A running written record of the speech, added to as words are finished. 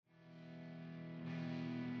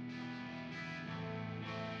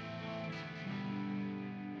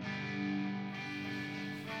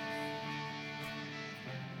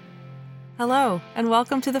Hello, and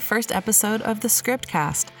welcome to the first episode of the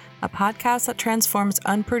Scriptcast, a podcast that transforms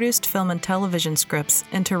unproduced film and television scripts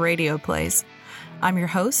into radio plays. I'm your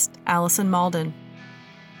host, Allison Malden.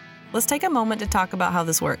 Let's take a moment to talk about how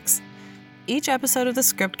this works. Each episode of the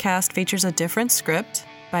Scriptcast features a different script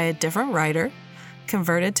by a different writer,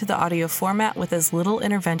 converted to the audio format with as little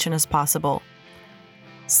intervention as possible.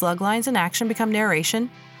 Slug lines and action become narration,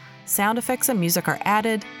 sound effects and music are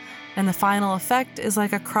added, and the final effect is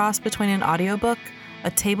like a cross between an audiobook, a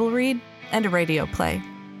table read, and a radio play.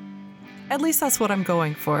 At least that's what I'm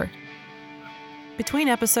going for. Between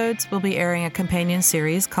episodes, we'll be airing a companion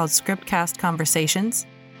series called Scriptcast Conversations,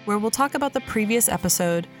 where we'll talk about the previous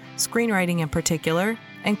episode, screenwriting in particular,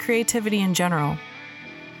 and creativity in general.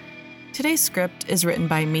 Today's script is written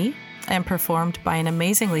by me and performed by an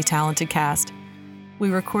amazingly talented cast. We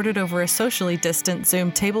recorded over a socially distant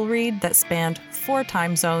Zoom table read that spanned 4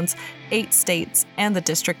 time zones, 8 states, and the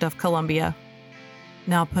District of Columbia.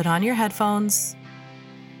 Now put on your headphones,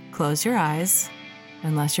 close your eyes,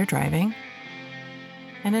 unless you're driving,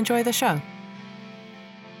 and enjoy the show.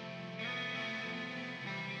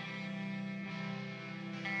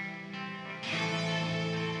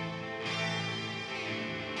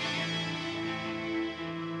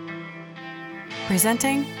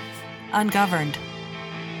 Presenting Ungoverned,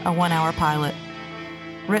 a 1-hour pilot,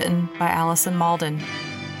 written by Allison Malden.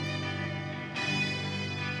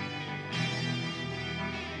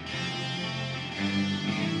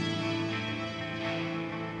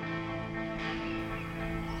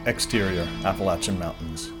 Exterior, Appalachian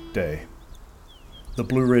Mountains, day. The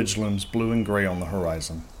Blue Ridge looms blue and gray on the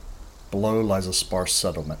horizon. Below lies a sparse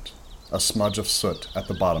settlement, a smudge of soot at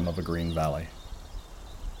the bottom of a green valley.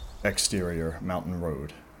 Exterior, Mountain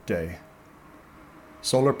Road, day.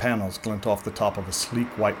 Solar panels glint off the top of a sleek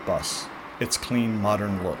white bus, its clean,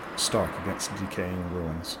 modern look stark against decaying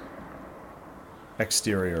ruins.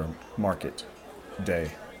 Exterior, Market, day.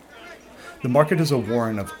 The market is a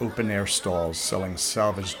warren of open-air stalls selling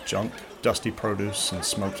salvaged junk, dusty produce, and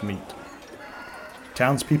smoked meat.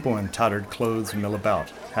 Townspeople in tattered clothes mill about,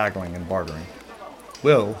 haggling and bartering.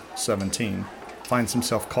 Will, 17, finds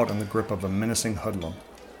himself caught in the grip of a menacing hoodlum.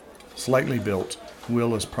 Slightly built,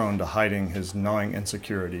 Will is prone to hiding his gnawing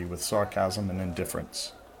insecurity with sarcasm and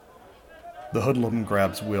indifference. The hoodlum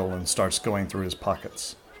grabs Will and starts going through his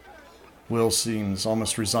pockets. Will seems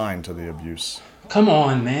almost resigned to the abuse. Come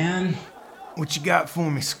on, man. What you got for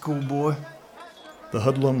me, schoolboy? The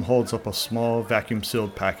hoodlum holds up a small,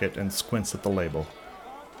 vacuum-sealed packet and squints at the label.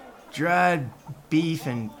 Dried beef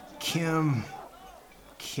and Kimchi.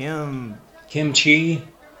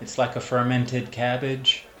 It's like a fermented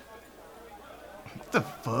cabbage. What the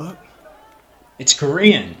fuck? It's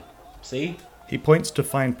Korean. See? He points to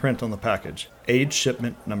fine print on the package. Age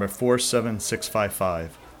shipment number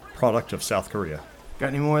 47655. Product of South Korea. Got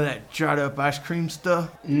any more of that dried up ice cream stuff?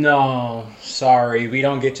 No, sorry. We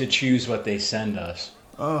don't get to choose what they send us.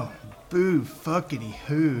 Oh, boo fuckity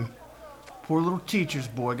hoo. Poor little teacher's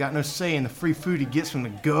boy got no say in the free food he gets from the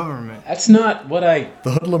government. That's not what I...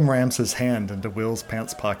 The hoodlum rams his hand into Will's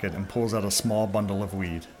pants pocket and pulls out a small bundle of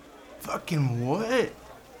weed. Fucking what?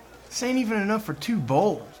 This ain't even enough for 2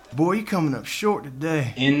 bowls. Boy, you coming up short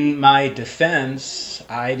today. In my defense,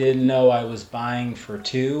 I didn't know I was buying for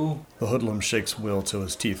 2. The hoodlum shakes Will till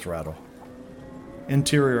his teeth rattle.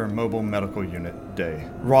 Interior Mobile Medical Unit, day.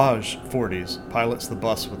 Raj, 40s, pilots the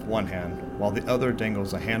bus with one hand, while the other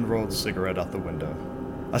dangles a hand-rolled cigarette out the window.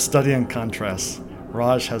 A study in contrast,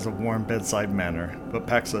 Raj has a warm bedside manner, but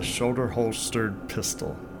packs a shoulder-holstered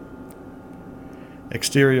pistol.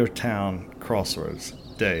 Exterior Town, Crossroads,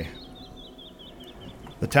 day.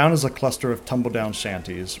 The town is a cluster of tumble-down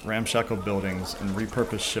shanties, ramshackle buildings, and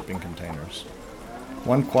repurposed shipping containers.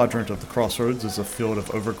 One quadrant of the crossroads is a field of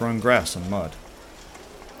overgrown grass and mud.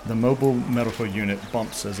 The mobile medical unit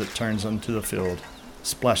bumps as it turns into the field,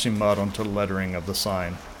 splashing mud onto the lettering of the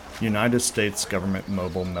sign, United States Government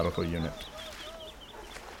Mobile Medical Unit.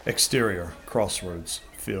 Exterior, crossroads,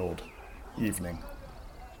 field, evening.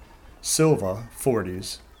 Silva,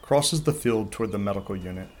 40s, crosses the field toward the medical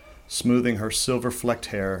unit, smoothing her silver-flecked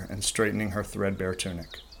hair and straightening her threadbare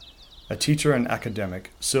tunic. A teacher and academic,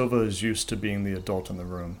 Silva is used to being the adult in the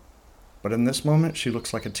room, but in this moment she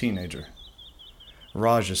looks like a teenager.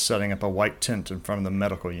 Raj is setting up a white tent in front of the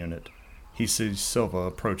medical unit. He sees Silva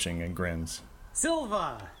approaching and grins.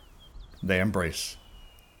 Silva! They embrace.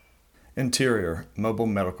 Interior, Mobile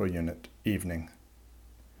Medical Unit, evening.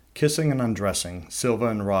 Kissing and undressing, Silva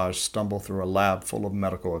and Raj stumble through a lab full of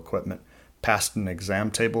medical equipment, past an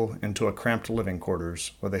exam table into a cramped living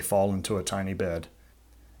quarters where they fall into a tiny bed.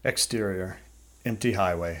 Exterior, empty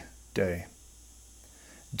highway, day.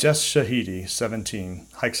 Jess Shahidi, 17,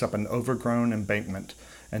 hikes up an overgrown embankment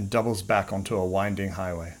and doubles back onto a winding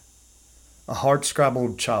highway. A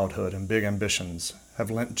hard-scrabbled childhood and big ambitions have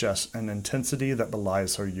lent Jess an intensity that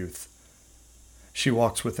belies her youth. She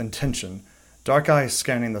walks with intention, dark eyes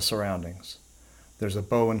scanning the surroundings. There's a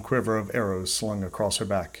bow and quiver of arrows slung across her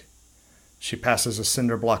back. She passes a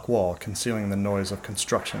cinder block wall concealing the noise of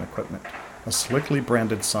construction equipment. A slickly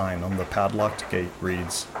branded sign on the padlocked gate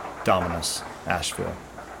reads, Dominus, Asheville.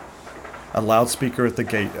 A loudspeaker at the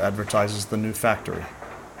gate advertises the new factory.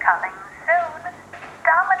 Coming soon.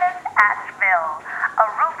 Dominus Asheville. A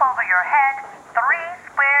roof over your head, 3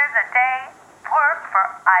 squares a day, work for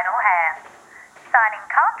idle hands. Signing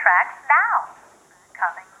contracts now.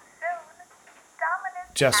 Coming soon.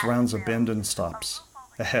 Dominus Jess rounds a Asheville. bend and stops.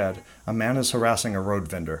 Ahead, a man is harassing a road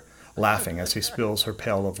vendor, laughing as he spills her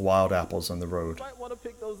pail of wild apples in the road.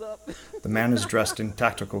 The man is dressed in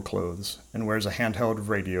tactical clothes and wears a handheld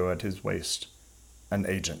radio at his waist. An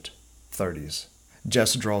agent, 30s.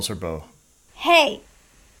 Jess draws her bow. Hey!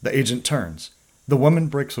 The agent turns. The woman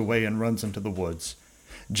breaks away and runs into the woods.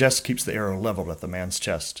 Jess keeps the arrow leveled at the man's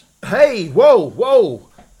chest. Hey, whoa!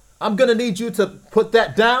 I'm gonna need you to put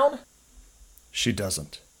that down. She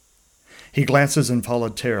doesn't. He glances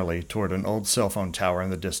involuntarily toward an old cell phone tower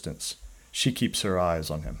in the distance. She keeps her eyes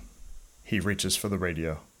on him. He reaches for the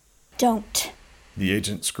radio. Don't. The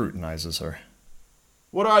agent scrutinizes her.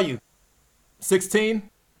 What are you, 16?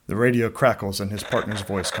 The radio crackles and his partner's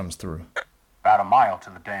voice comes through. About a mile to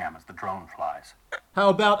the dam as the drone flies. How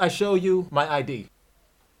about I show you my ID?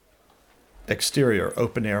 Exterior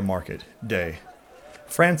open-air market, day.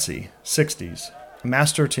 Francie, 60s,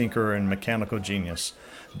 master tinkerer and mechanical genius,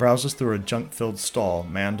 browses through a junk-filled stall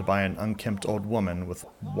manned by an unkempt old woman with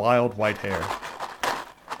wild white hair.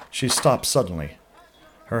 She stops suddenly,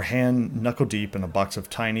 her hand knuckle-deep in a box of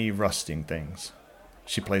tiny, rusting things.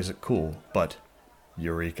 She plays it cool, but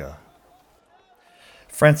eureka.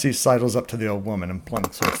 Francie sidles up to the old woman and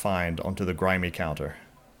plunks her find onto the grimy counter.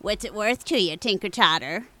 What's it worth to you, Tinker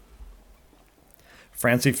Totter?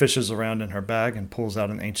 Francie fishes around in her bag and pulls out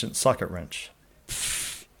an ancient socket wrench.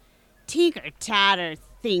 Tinker Totter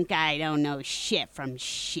think I don't know shit from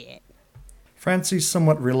shit. Francie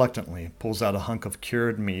somewhat reluctantly pulls out a hunk of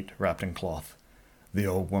cured meat wrapped in cloth. The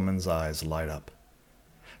old woman's eyes light up.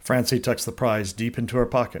 Francie tucks the prize deep into her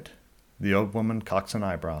pocket. The old woman cocks an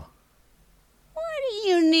eyebrow. What do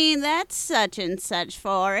you need that such and such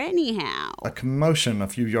for, anyhow? A commotion a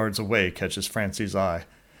few yards away catches Francie's eye.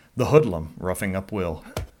 The hoodlum roughing up Will.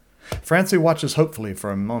 Francie watches hopefully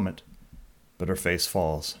for a moment, but her face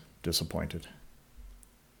falls, disappointed.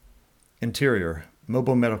 Interior,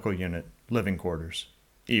 mobile medical unit, living quarters,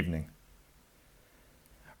 evening.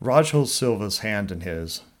 Raj holds Silva's hand in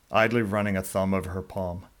his, idly running a thumb over her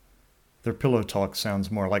palm. Their pillow talk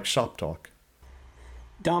sounds more like shop talk.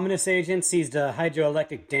 Dominus agent seized a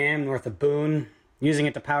hydroelectric dam north of Boone, using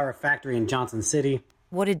it to power a factory in Johnson City.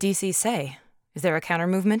 What did DC say? Is there a counter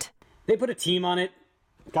movement? They put a team on it,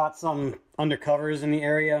 got some undercovers in the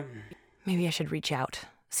area. Maybe I should reach out,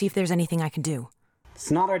 see if there's anything I can do.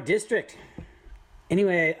 It's not our district.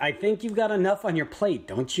 Anyway, I think you've got enough on your plate,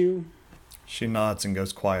 don't you? She nods and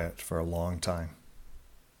goes quiet for a long time.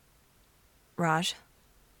 Raj?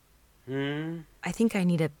 I think I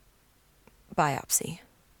need a biopsy.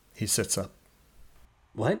 He sits up.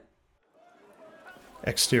 What?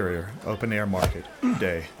 Exterior, open-air market,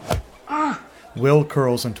 day. Will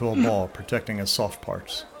curls into a ball, protecting his soft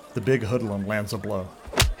parts. The big hoodlum lands a blow.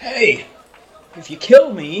 Hey, if you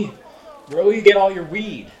kill me, where will you get all your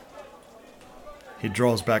weed? He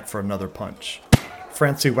draws back for another punch.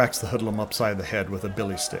 Francie whacks the hoodlum upside the head with a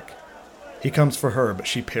billy stick. He comes for her, but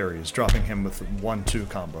she parries, dropping him with a 1-2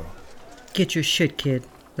 combo. Get your shit, kid.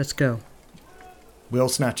 Let's go. Will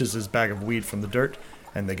snatches his bag of weed from the dirt,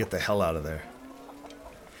 and they get the hell out of there.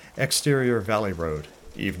 Exterior Valley Road,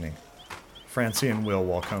 evening. Francie and Will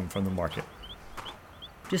walk home from the market.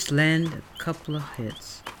 Just land a couple of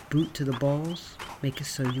hits. Boot to the balls. Make it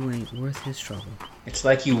so you ain't worth his trouble. It's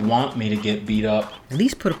like you want me to get beat up. At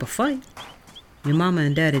least put up a fight. Your mama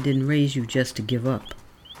and daddy didn't raise you just to give up.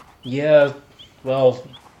 Yeah, well,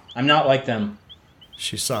 I'm not like them.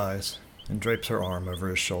 She sighs and drapes her arm over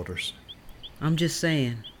his shoulders. I'm just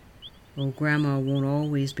saying, old grandma won't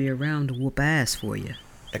always be around to whoop ass for you.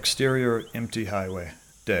 Exterior empty highway,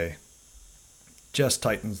 day. Jess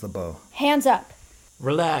tightens the bow. Hands up.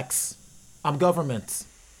 Relax. I'm government.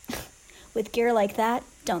 With gear like that,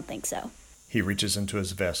 don't think so. He reaches into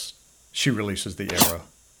his vest. She releases the arrow.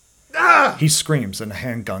 Ah! He screams and a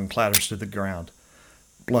handgun clatters to the ground.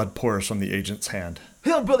 Blood pours from the agent's hand.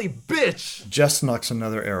 Hillbilly bitch! Jess knocks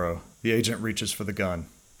another arrow. The agent reaches for the gun.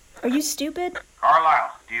 Are you stupid?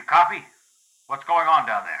 Carlisle, do you copy? What's going on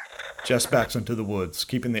down there? Jess backs into the woods,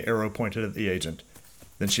 keeping the arrow pointed at the agent.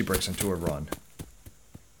 Then she breaks into a run.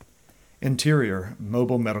 Interior,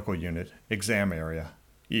 mobile medical unit, exam area,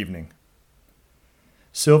 evening.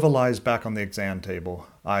 Silva lies back on the exam table,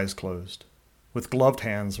 eyes closed. With gloved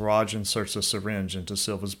hands, Raj inserts a syringe into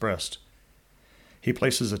Silva's breast. He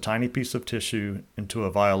places a tiny piece of tissue into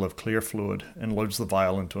a vial of clear fluid and loads the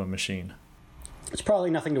vial into a machine. It's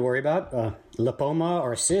probably nothing to worry about. Lipoma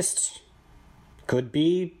or cyst. Could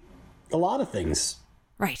be a lot of things.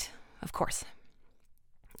 Right, of course.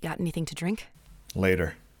 Got anything to drink?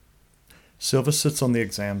 Later. Silva sits on the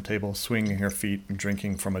exam table, swinging her feet and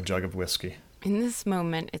drinking from a jug of whiskey. In this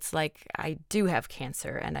moment, it's like I do have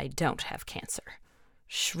cancer and I don't have cancer.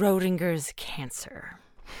 Schrodinger's cancer.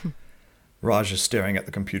 Raj is staring at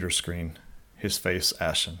the computer screen, his face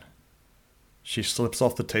ashen. She slips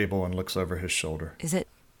off the table and looks over his shoulder. Is it?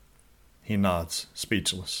 He nods,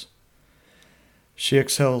 speechless. She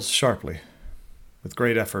exhales sharply. With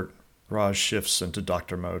great effort, Raj shifts into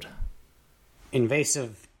doctor mode.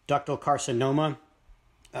 Invasive ductal carcinoma.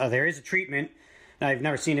 There is a treatment. I've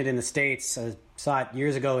never seen it in the States. I saw it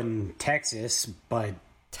years ago in Texas, but...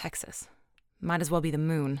 Texas. Might as well be the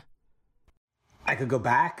moon. I could go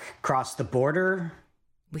back, cross the border.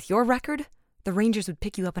 With your record, the Rangers would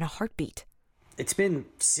pick you up in a heartbeat. It's been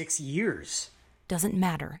 6 years. Doesn't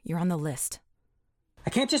matter. You're on the list. I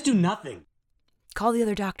can't just do nothing. Call the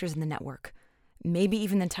other doctors in the network. Maybe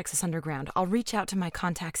even the Texas Underground. I'll reach out to my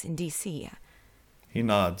contacts in D.C. He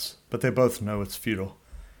nods, but they both know it's futile.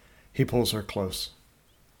 He pulls her close.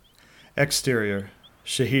 Exterior,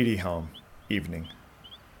 Shahidi home, evening.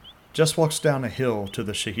 Jess walks down a hill to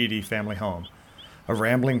the Shahidi family home, a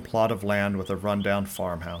rambling plot of land with a rundown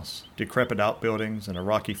farmhouse, decrepit outbuildings, and a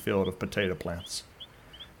rocky field of potato plants.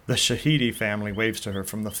 The Shahidi family waves to her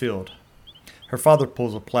from the field. Her father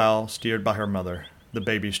pulls a plow, steered by her mother, the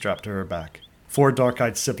baby strapped to her back. 4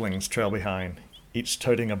 dark-eyed siblings trail behind, each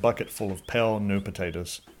toting a bucket full of pale, new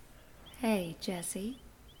potatoes. Hey, Jesse.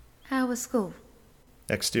 How was school?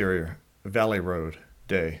 Exterior, Valley Road,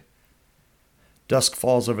 day. Dusk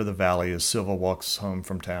falls over the valley as Silva walks home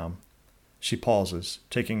from town. She pauses,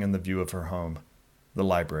 taking in the view of her home, the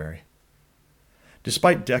library.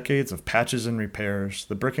 Despite decades of patches and repairs,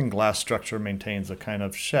 the brick and glass structure maintains a kind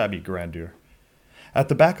of shabby grandeur. At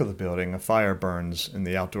the back of the building, a fire burns in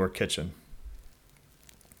the outdoor kitchen.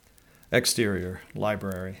 Exterior,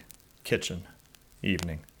 library, kitchen,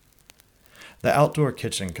 evening. The outdoor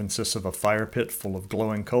kitchen consists of a fire pit full of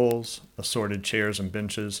glowing coals, assorted chairs and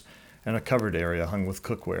benches, and a covered area hung with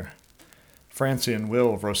cookware. Francie and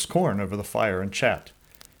Will roast corn over the fire and chat.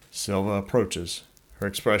 Silva approaches, her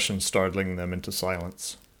expression startling them into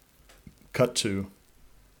silence. Cut to.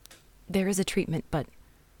 There is a treatment, but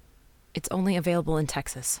it's only available in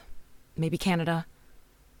Texas. Maybe Canada.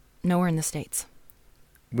 Nowhere in the States.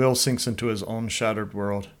 Will sinks into his own shattered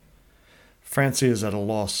world. Francie is at a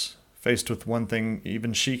loss, faced with one thing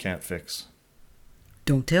even she can't fix.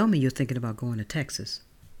 Don't tell me you're thinking about going to Texas.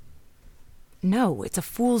 No, it's a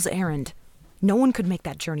fool's errand. No one could make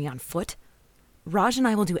that journey on foot. Raj and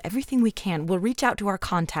I will do everything we can. We'll reach out to our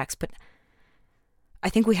contacts, but I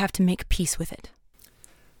think we have to make peace with it.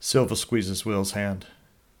 Silva squeezes Will's hand.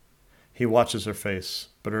 He watches her face,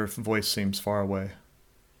 but her voice seems far away.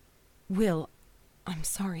 Will, I'm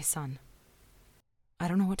sorry, son. I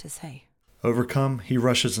don't know what to say. Overcome, he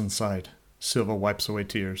rushes inside. Silva wipes away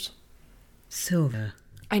tears. Silva.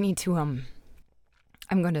 I need to, I'm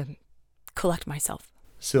going to collect myself.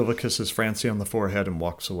 Silva kisses Francie on the forehead and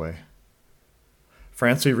walks away.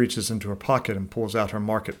 Francie reaches into her pocket and pulls out her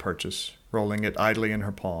market purchase, rolling it idly in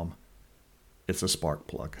her palm. It's a spark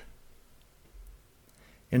plug.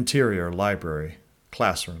 Interior, library,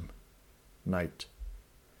 classroom, night.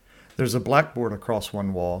 There's a blackboard across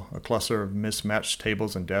one wall, a cluster of mismatched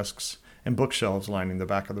tables and desks, and bookshelves lining the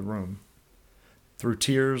back of the room. Through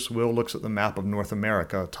tears, Will looks at the map of North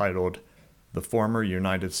America titled, The Former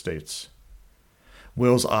United States.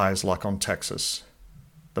 Will's eyes lock on Texas.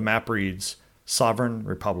 The map reads, Sovereign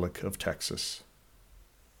Republic of Texas.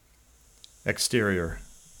 Exterior,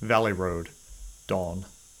 Valley Road, dawn.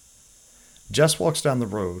 Jess walks down the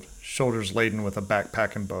road, shoulders laden with a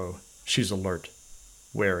backpack and bow. She's alert,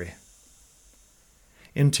 wary.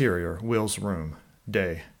 Interior, Will's room,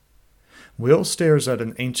 day. Will stares at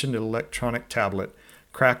an ancient electronic tablet,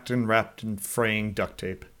 cracked and wrapped in fraying duct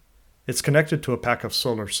tape. It's connected to a pack of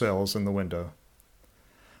solar cells in the window.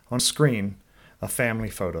 On screen, a family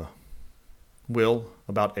photo. Will,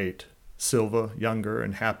 about 8, Silva, younger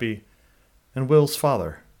and happy, and Will's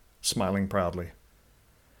father, smiling proudly.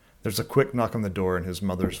 There's a quick knock on the door and his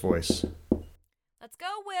mother's voice. Let's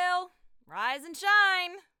go, Will. Rise and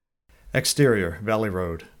shine. Exterior, Valley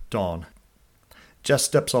Road, dawn. Jess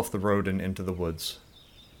steps off the road and into the woods.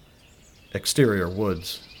 Exterior,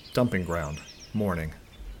 woods, dumping ground, morning.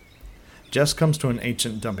 Jess comes to an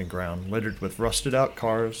ancient dumping ground littered with rusted-out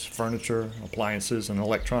cars, furniture, appliances, and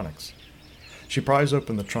electronics. She pries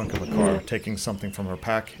open the trunk of a car, taking something from her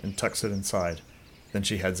pack, and tucks it inside. Then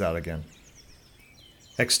she heads out again.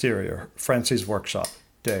 Exterior, Francie's workshop,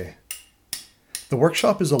 day. The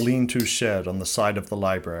workshop is a lean-to shed on the side of the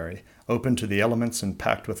library, open to the elements and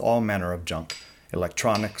packed with all manner of junk,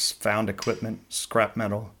 electronics, found equipment, scrap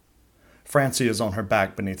metal. Francie is on her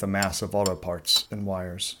back beneath a mass of auto parts and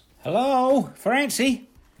wires. Hello, Francie?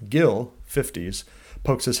 Gil, 50s,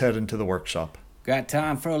 pokes his head into the workshop. Got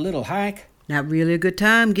time for a little hike? Not really a good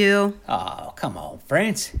time, Gil. Oh, come on,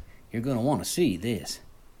 France. You're going to want to see this.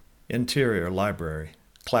 Interior, library,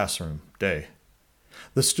 classroom, day.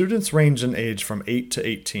 The students range in age from 8 to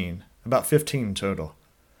 18, about 15 total,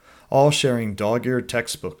 all sharing dog-eared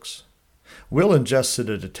textbooks. Will and Jess sit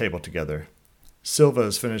at a table together. Silva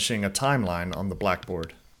is finishing a timeline on the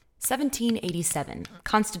blackboard. 1787,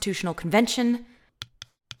 Constitutional Convention.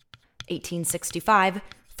 1865,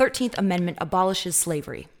 13th Amendment abolishes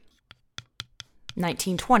slavery.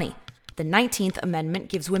 1920, the 19th Amendment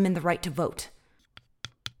gives women the right to vote.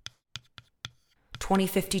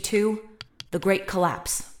 2052, the Great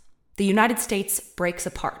Collapse. The United States breaks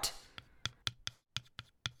apart.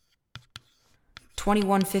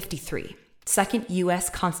 2153, Second U.S.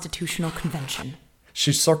 Constitutional Convention.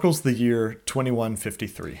 She circles the year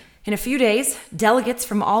 2153. In a few days, delegates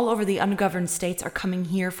from all over the ungoverned states are coming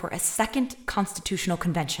here for a second constitutional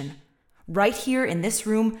convention. Right here in this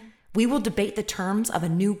room, we will debate the terms of a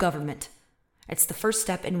new government. It's the first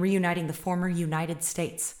step in reuniting the former United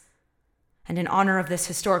States. And in honor of this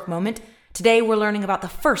historic moment, today we're learning about the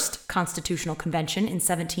first constitutional convention in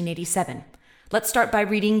 1787. Let's start by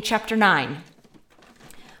reading Chapter 9.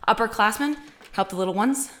 Upperclassmen, help the little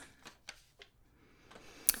ones.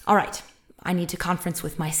 All right, I need to conference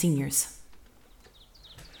with my seniors.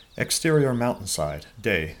 Exterior, mountainside,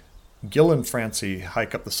 day. Gil and Francie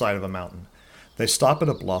hike up the side of a mountain. They stop at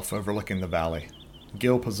a bluff overlooking the valley.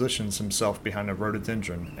 Gil positions himself behind a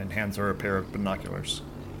rhododendron and hands her a pair of binoculars.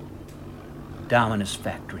 Dominus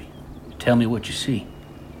Factory. Tell me what you see.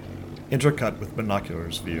 Intercut with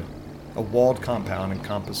binoculars view. A walled compound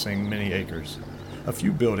encompassing many acres. A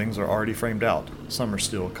few buildings are already framed out. Some are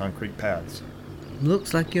still concrete pads.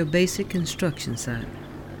 Looks like your basic construction site.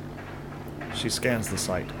 She scans the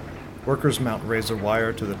site. Workers mount razor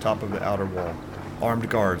wire to the top of the outer wall. Armed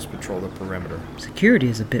guards patrol the perimeter. Security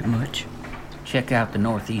is a bit much. Check out the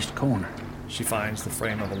northeast corner. She finds the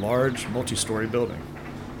frame of a large, multi-story building.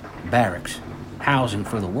 Barracks. Housing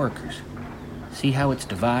for the workers. See how it's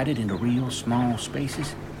divided into real small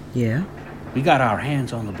spaces? Yeah. We got our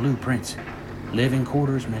hands on the blueprints. Living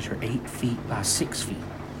quarters measure 8 feet by 6 feet.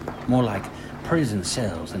 More like prison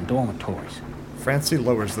cells than dormitories. Francie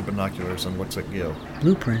lowers the binoculars and looks at Gil.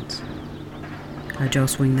 Blueprints. How'd y'all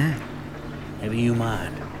swing that? Never you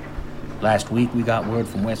mind. Last week we got word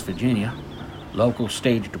from West Virginia. Locals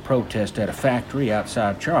staged a protest at a factory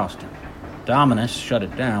outside Charleston. Dominus shut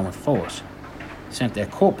it down with force. Sent their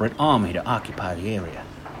corporate army to occupy the area.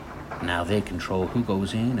 Now they control who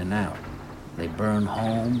goes in and out. They burn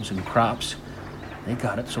homes and crops. They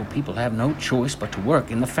got it so people have no choice but to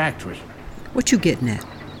work in the factory. What you getting at?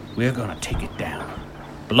 We're gonna take it down.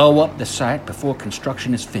 Blow up the site before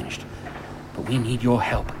construction is finished. But we need your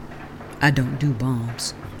help. I don't do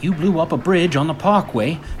bombs. You blew up a bridge on the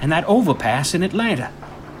Parkway and that overpass in Atlanta.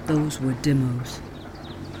 Those were demos.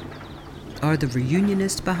 Are the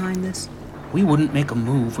reunionists behind this? We wouldn't make a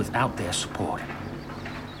move without their support.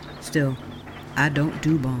 Still, I don't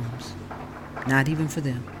do bombs. Not even for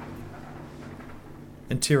them.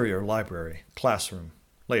 Interior, library, classroom,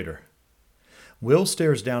 later. Will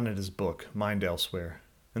stares down at his book, Mind Elsewhere.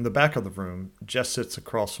 In the back of the room, Jess sits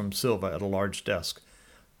across from Silva at a large desk.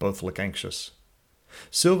 Both look anxious.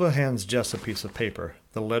 Silva hands Jess a piece of paper.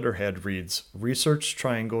 The letterhead reads, Research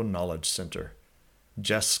Triangle Knowledge Center.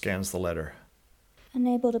 Jess scans the letter.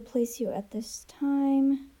 Unable to place you at this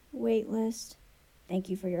time. Wait list. Thank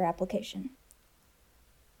you for your application.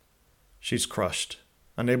 She's crushed.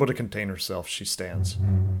 Unable to contain herself, she stands.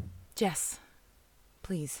 Jess,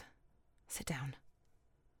 please, sit down.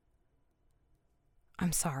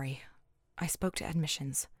 I'm sorry. I spoke to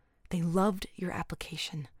admissions. They loved your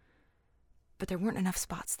application. But there weren't enough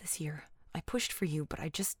spots this year. I pushed for you, but I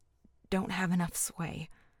just don't have enough sway.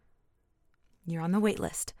 You're on the wait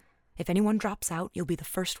list. If anyone drops out, you'll be the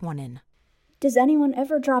first one in. Does anyone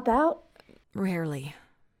ever drop out? Rarely.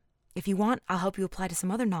 If you want, I'll help you apply to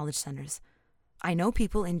some other knowledge centers. I know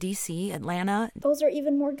people in D.C., Atlanta. Those are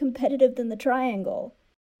even more competitive than the Triangle.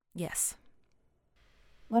 Yes.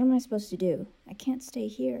 What am I supposed to do? I can't stay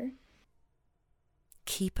here.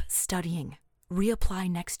 Keep studying.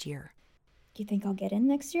 Reapply next year. Do you think I'll get in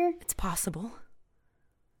next year? It's possible.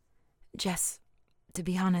 Jess, to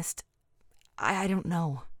be honest, I don't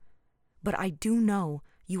know. But I do know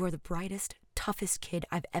you are the brightest, toughest kid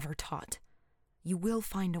I've ever taught. You will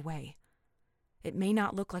find a way. It may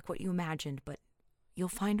not look like what you imagined, but you'll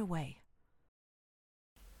find a way.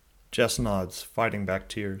 Jess nods, fighting back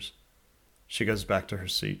tears. She goes back to her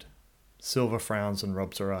seat. Silva frowns and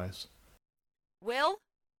rubs her eyes. Will?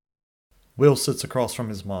 Will sits across from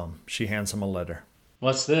his mom. She hands him a letter.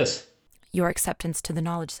 What's this? Your acceptance to the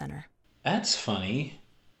Knowledge Center. That's funny.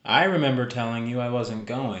 I remember telling you I wasn't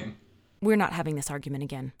going. We're not having this argument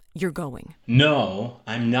again. You're going. No,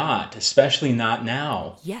 I'm not, especially not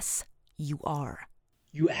now. Yes, you are.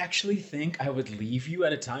 You actually think I would leave you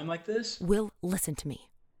at a time like this? Will, listen to me.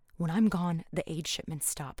 When I'm gone, the aid shipments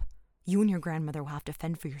stop. You and your grandmother will have to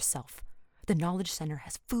fend for yourself. The Knowledge Center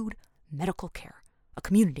has food, medical care, a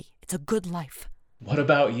community. It's a good life. What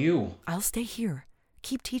about you? I'll stay here.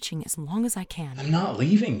 Keep teaching as long as I can. I'm not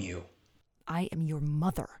leaving you. I am your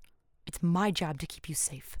mother. It's my job to keep you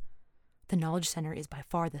safe. The Knowledge Center is by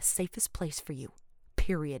far the safest place for you.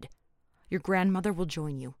 Period. Your grandmother will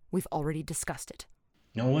join you. We've already discussed it.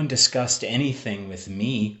 No one discussed anything with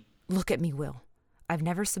me. Look at me, Will. I've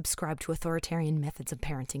never subscribed to authoritarian methods of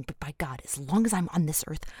parenting, but by God, as long as I'm on this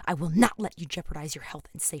earth, I will not let you jeopardize your health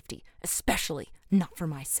and safety, especially not for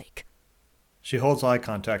my sake. She holds eye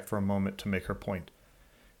contact for a moment to make her point.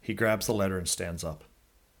 He grabs the letter and stands up.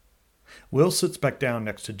 Will sits back down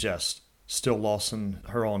next to Jess, still lost in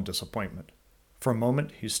her own disappointment. For a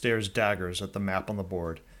moment, he stares daggers at the map on the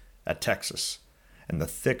board, at Texas, and the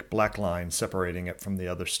thick black line separating it from the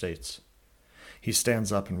other states. He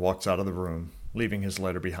stands up and walks out of the room, leaving his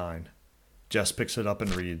letter behind. Jess picks it up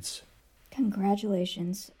and reads,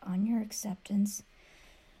 Congratulations on your acceptance.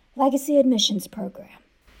 Legacy Admissions Program.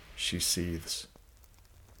 She seethes.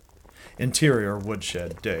 Interior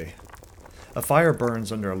woodshed, day. A fire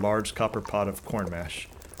burns under a large copper pot of corn mash.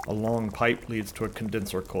 A long pipe leads to a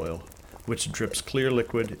condenser coil, which drips clear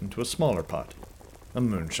liquid into a smaller pot. A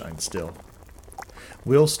moonshine still.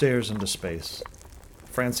 Will stares into space.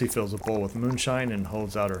 Francie fills a bowl with moonshine and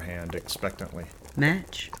holds out her hand expectantly.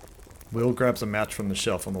 Match? Will grabs a match from the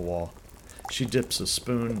shelf on the wall. She dips a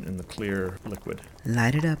spoon in the clear liquid.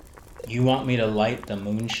 Light it up. You want me to light the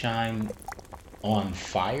moonshine on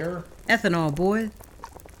fire? Ethanol, boy.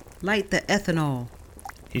 Light the ethanol.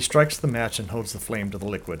 He strikes the match and holds the flame to the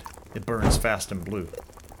liquid. It burns fast and blue.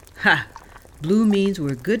 Ha! Blue means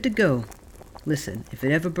we're good to go. Listen, if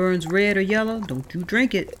it ever burns red or yellow, don't you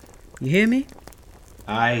drink it. You hear me?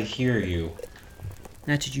 I hear you.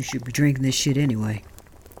 Not that you should be drinking this shit anyway.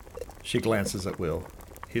 She glances at Will.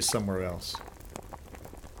 He's somewhere else.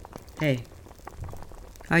 Hey,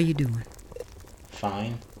 how you doing?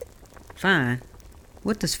 Fine. Fine?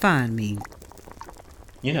 What does fine mean?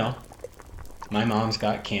 You know, my mom's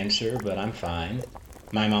got cancer, but I'm fine.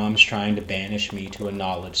 My mom's trying to banish me to a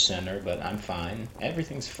knowledge center, but I'm fine.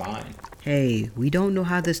 Everything's fine. Hey, we don't know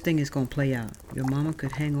how this thing is gonna play out. Your mama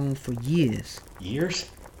could hang on for years. Years?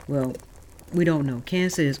 Well, we don't know.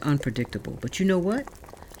 Cancer is unpredictable. But you know what?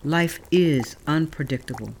 Life is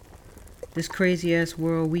unpredictable. This crazy-ass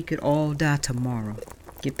world, we could all die tomorrow.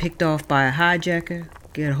 Get picked off by a hijacker,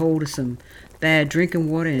 get a hold of some bad drinking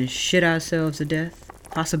water and shit ourselves to death.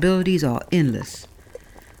 Possibilities are endless.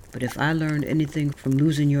 But if I learned anything from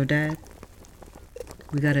losing your dad,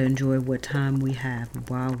 we gotta enjoy what time we have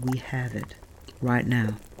while we have it. Right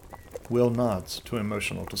now. Will nods, too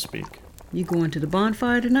emotional to speak. You going to the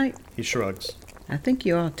bonfire tonight? He shrugs. I think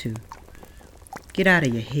you ought to. Get out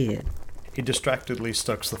of your head. He distractedly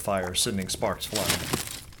stokes the fire, sending sparks flying.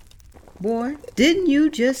 Boy, didn't you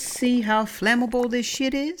just see how flammable this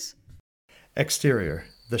shit is? Exterior,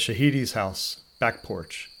 the Shahidi's house, back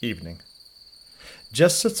porch, evening.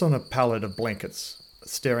 Jess sits on a pallet of blankets,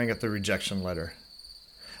 staring at the rejection letter.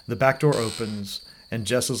 The back door opens, and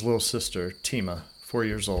Jess's little sister, Tima, 4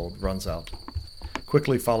 years old, runs out,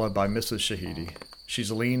 quickly followed by Mrs. Shahidi.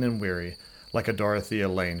 She's lean and weary, like a Dorothea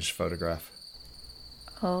Lange photograph.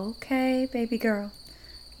 Okay, baby girl.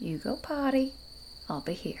 You go potty. I'll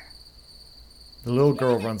be here. The little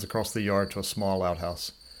girl runs across the yard to a small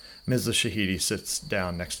outhouse. Mrs. Shahidi sits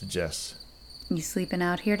down next to Jess. You sleeping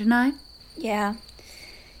out here tonight? Yeah.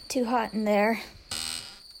 Too hot in there.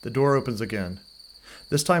 The door opens again.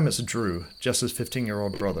 This time it's Drew, Jess's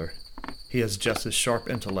 15-year-old brother. He has Jess's sharp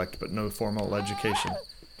intellect but no formal education.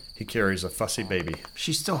 He carries a fussy baby.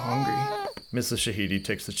 She's still hungry. Mrs. Shahidi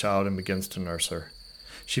takes the child and begins to nurse her.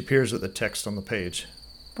 She peers at the text on the page.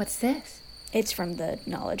 What's this? It's from the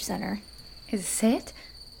Knowledge Center. Is this it?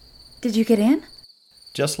 Did you get in?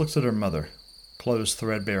 Jess looks at her mother, clothes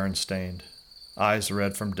threadbare and stained, eyes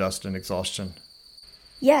red from dust and exhaustion.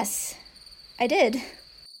 Yes, I did.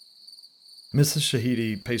 Mrs.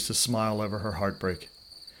 Shahidi pastes a smile over her heartbreak.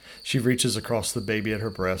 She reaches across the baby at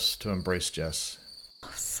her breast to embrace Jess.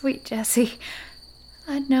 Oh, sweet Jessie.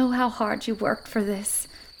 I know how hard you worked for this.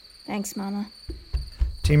 Thanks, Mama.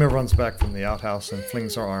 Tima runs back from the outhouse and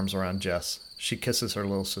flings her arms around Jess. She kisses her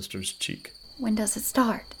little sister's cheek. When does it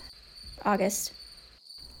start? August.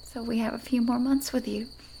 So we have a few more months with you.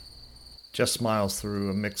 Jess smiles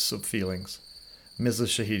through a mix of feelings.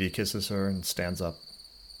 Mrs. Shahidi kisses her and stands up.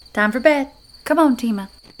 Time for bed. Come on, Tima.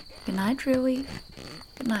 Good night, Drewy.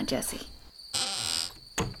 Good night, Jessie.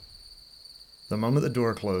 The moment the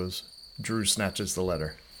door closed, Drew snatches the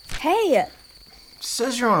letter. Hey! It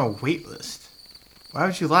says you're on a wait list. Why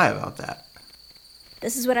would you lie about that?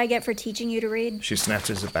 This is what I get for teaching you to read? She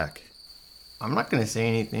snatches it back. I'm not going to say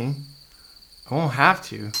anything. I won't have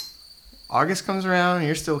to. August comes around and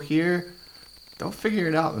you're still here. They'll figure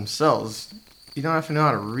it out themselves. You don't have to know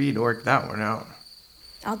how to read or work that one out.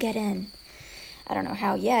 I'll get in. I don't know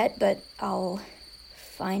how yet, but I'll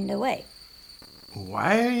find a way.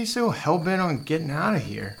 Why are you so hell-bent on getting out of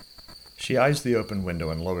here? She eyes the open window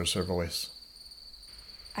and lowers her voice.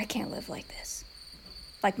 I can't live like this.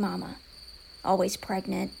 Like Mama. Always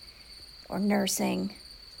pregnant, or nursing,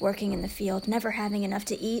 working in the field, never having enough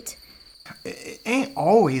to eat. It ain't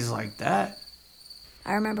always like that.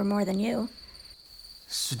 I remember more than you.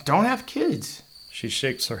 So don't have kids. She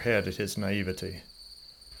shakes her head at his naivety.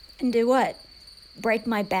 And do what? Break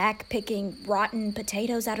my back picking rotten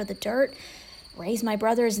potatoes out of the dirt? Raise my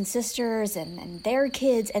brothers and sisters and their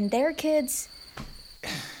kids and their kids?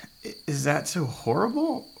 Is that so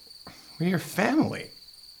horrible? We're your family.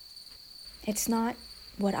 It's not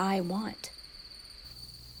what I want.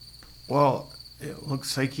 Well, it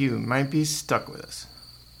looks like you might be stuck with us.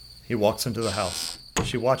 He walks into the house.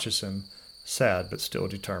 She watches him, sad but still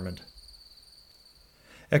determined.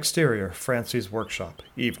 Exterior, Francie's workshop,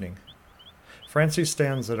 evening. Francie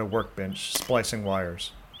stands at a workbench, splicing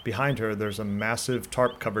wires. Behind her, there's a massive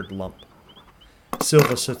tarp-covered lump.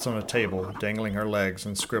 Silva sits on a table, dangling her legs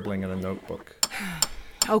and scribbling in a notebook.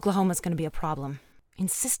 Oklahoma's going to be a problem.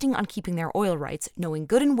 Insisting on keeping their oil rights, knowing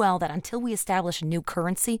good and well that until we establish a new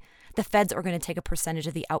currency, the feds are going to take a percentage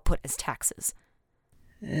of the output as taxes.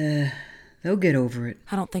 They'll get over it.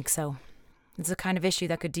 I don't think so. It's the kind of issue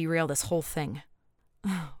that could derail this whole thing.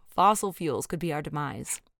 Fossil fuels could be our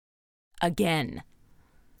demise. Again.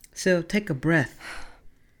 So take a breath.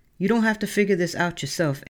 You don't have to figure this out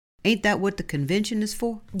yourself. Ain't that what the convention is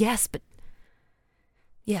for? Yes, but...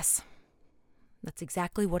 Yes. That's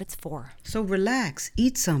exactly what it's for. So relax.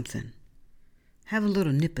 Eat something. Have a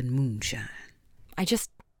little nip and moonshine.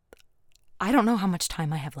 I don't know how much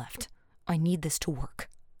time I have left. I need this to work.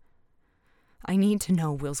 I need to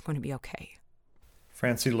know Will's going to be okay.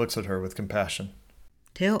 Francie looks at her with compassion.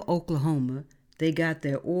 Tell Oklahoma they got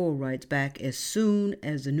their oil rights back as soon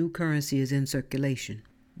as the new currency is in circulation.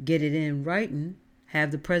 Get it in writing, have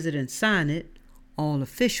the president sign it, all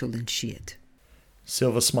official and shit.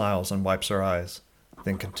 Silva smiles and wipes her eyes,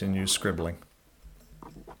 then continues scribbling.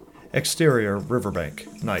 Exterior,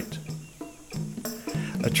 riverbank, night.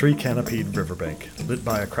 A tree-canopied riverbank, lit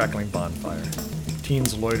by a crackling bonfire.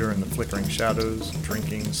 Teens loiter in the flickering shadows,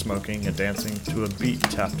 drinking, smoking, and dancing to a beat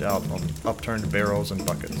tapped out on upturned barrels and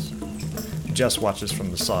buckets. Jess watches from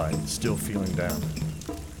the side, still feeling down.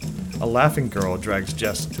 A laughing girl drags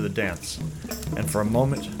Jess to the dance, and for a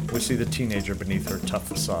moment we see the teenager beneath her tough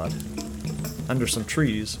facade. Under some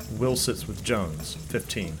trees, Will sits with Jones,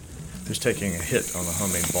 15, who's taking a hit on a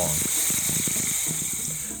homemade bong.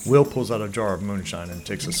 Will pulls out a jar of moonshine and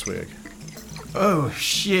takes a swig. Oh,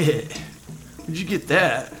 shit. Where'd you get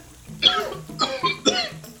that?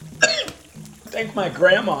 Thank my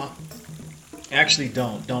grandma. Actually,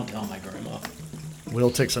 don't tell my grandma. Will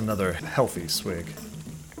takes another healthy swig.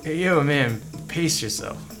 Hey, yo, man, pace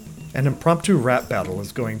yourself. An impromptu rap battle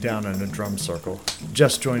is going down in a drum circle.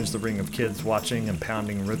 Jess joins the ring of kids watching and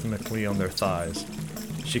pounding rhythmically on their thighs.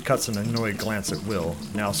 She cuts an annoyed glance at Will,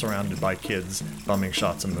 now surrounded by kids, bumming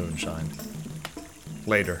shots of moonshine.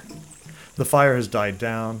 Later. The fire has died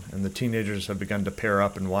down, and the teenagers have begun to pair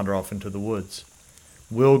up and wander off into the woods.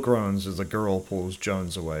 Will groans as a girl pulls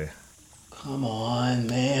Jones away. Come on,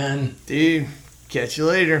 man. Dude, catch you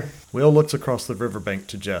later. Will looks across the riverbank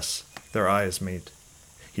to Jess. Their eyes meet.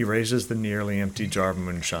 He raises the nearly empty jar of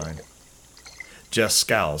moonshine. Jess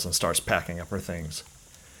scowls and starts packing up her things.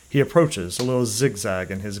 He approaches, a little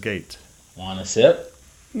zigzag in his gait. Want a sip?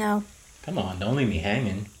 No. Come on, don't leave me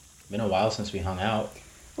hanging. Been a while since we hung out.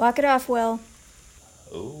 Walk it off, Will.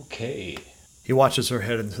 Okay. He watches her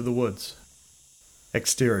head into the woods.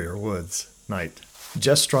 Exterior woods, night.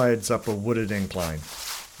 Jess strides up a wooded incline.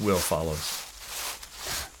 Will follows.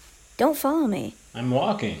 Don't follow me. I'm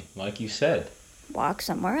walking, like you said. Walk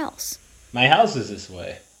somewhere else. My house is this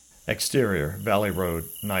way. Exterior, Valley Road,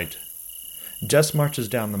 night. Jess marches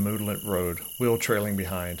down the moonlit road, Will trailing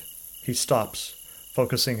behind. He stops,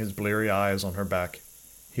 focusing his bleary eyes on her back.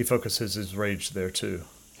 He focuses his rage there, too.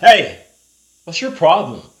 Hey! What's your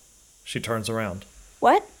problem? She turns around.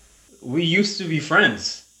 What? We used to be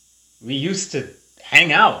friends. We used to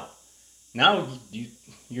hang out. Now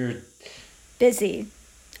you're... Busy.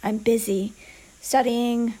 I'm busy.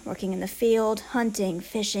 Studying, working in the field, hunting,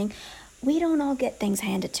 fishing. We don't all get things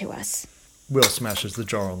handed to us. Will smashes the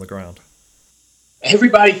jar on the ground.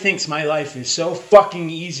 Everybody thinks my life is so fucking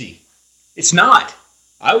easy. It's not.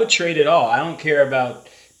 I would trade it all. I don't care about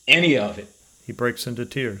any of it. He breaks into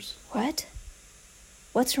tears. What?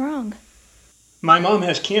 What's wrong? My mom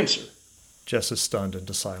has cancer. Jess is stunned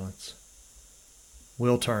into silence.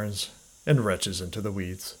 Will turns and retches into the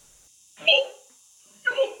weeds.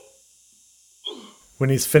 When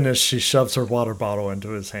he's finished, she shoves her water bottle into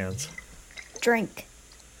his hands. Drink.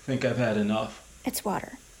 Think I've had enough. It's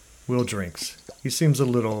water. Will drinks. He seems a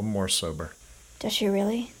little more sober. Does she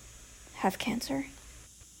really have cancer?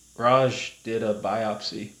 Raj did a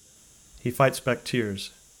biopsy. He fights back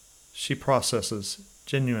tears. She processes,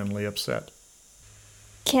 genuinely upset.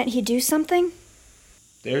 Can't he do something?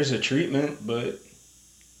 There's a treatment, but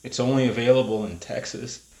it's only available in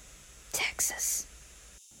Texas. Texas.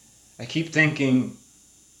 I keep thinking,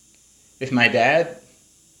 if my dad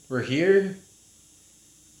were here,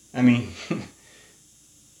 I mean,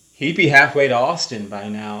 he'd be halfway to Austin by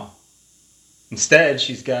now. Instead,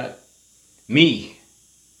 she's got me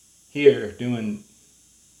here doing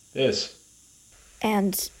this.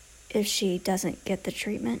 And if she doesn't get the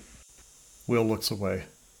treatment? Will looks away.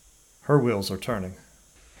 Her wheels are turning.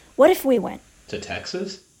 What if we went? To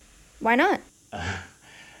Texas? Why not?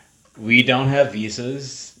 We don't have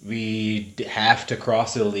visas. We have to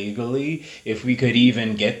cross illegally. If we could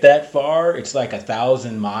even get that far, it's like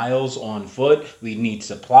 1,000 miles on foot. We'd need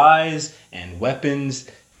supplies and weapons.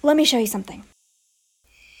 Let me show you something.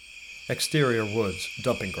 Exterior woods,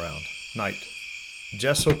 dumping ground, night.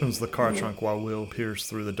 Jess opens the car trunk while Will peers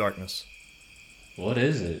through the darkness. What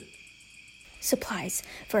is it? Supplies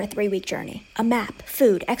for a 3-week journey. A map,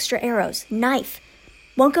 food, extra arrows, knife.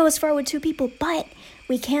 Won't go as far with 2 people, but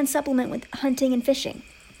we can supplement with hunting and fishing.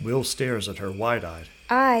 Will stares at her wide-eyed.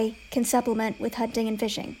 I can supplement with hunting and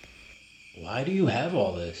fishing. Why do you have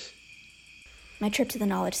all this? My trip to the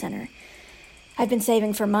Knowledge Center. I've been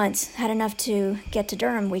saving for months. Had enough to get to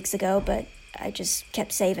Durham weeks ago, but I just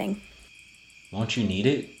kept saving. Won't you need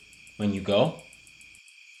it when you go?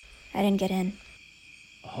 I didn't get in.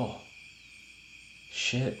 Oh.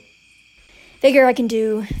 Shit. Figure I can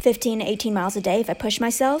do 15 to 18 miles a day if I push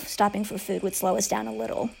myself. Stopping for food would slow us down a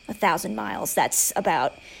little. 1,000 miles. That's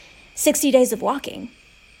about 60 days of walking.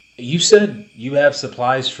 You said you have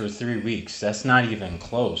supplies for 3 weeks. That's not even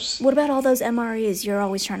close. What about all those MREs you're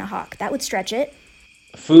always trying to hawk? That would stretch it.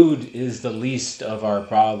 Food is the least of our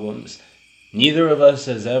problems. Neither of us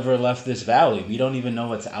has ever left this valley. We don't even know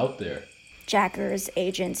what's out there. Jackers,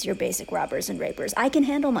 agents, your basic robbers and rapers. I can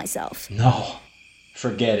handle myself. No.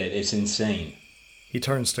 Forget it. It's insane. He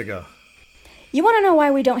turns to go. You want to know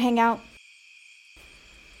why we don't hang out?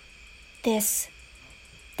 This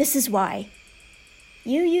is why.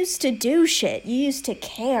 You used to do shit. You used to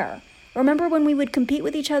care. Remember when we would compete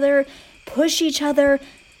with each other, push each other?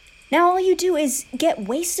 Now all you do is get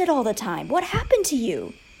wasted all the time. What happened to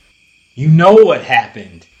you? You know what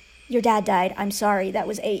happened. Your dad died. I'm sorry. That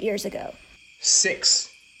was 8 years ago. 6.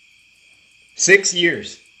 6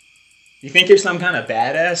 years. You think you're some kind of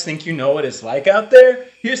badass? Think you know what it's like out there?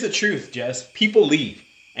 Here's the truth, Jess. People leave,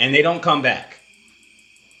 and they don't come back.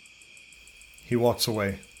 He walks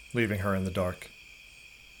away, leaving her in the dark.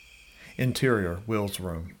 Interior, Will's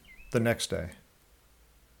room. The next day.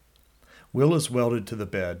 Will is welded to the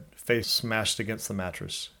bed, face smashed against the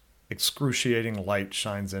mattress. Excruciating light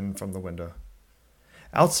shines in from the window.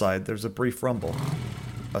 Outside, there's a brief rumble.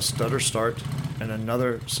 A stutter start, and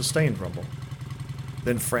another sustained rumble.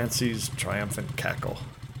 Then Francie's triumphant cackle.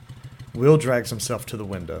 Will drags himself to the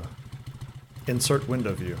window. Insert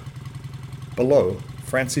window view. Below,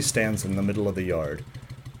 Francie stands in the middle of the yard,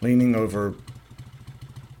 leaning over...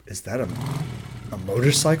 Is that a A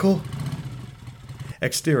motorcycle?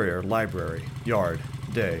 Exterior, library, yard,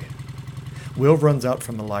 day. Will runs out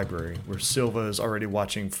from the library, where Silva is already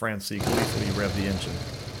watching Francie gleefully rev the engine.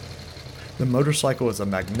 The motorcycle is a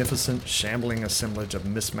magnificent, shambling assemblage of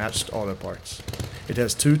mismatched auto parts. It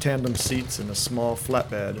has 2 tandem seats and a small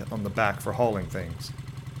flatbed on the back for hauling things.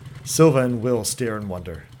 Silva and Will stare in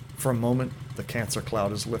wonder. For a moment, the cancer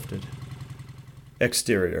cloud is lifted.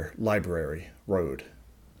 Exterior, library, road,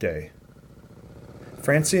 day.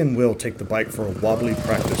 Francie and Will take the bike for a wobbly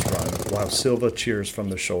practice run while Silva cheers from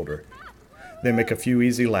the shoulder. They make a few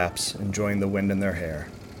easy laps, enjoying the wind in their hair.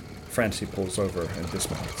 Francie pulls over and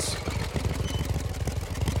dismounts.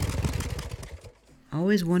 I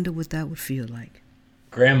always wonder what that would feel like.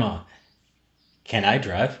 Grandma, can I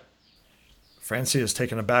drive? Francie is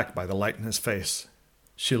taken aback by the light in his face.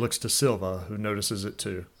 She looks to Silva, who notices it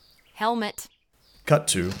too. Helmet. Cut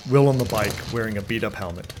to Will on the bike, wearing a beat-up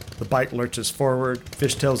helmet. The bike lurches forward,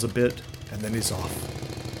 fishtails a bit, and then he's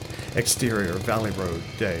off. Exterior, valley road,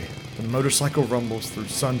 day. The motorcycle rumbles through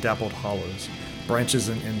sun-dappled hollows. Branches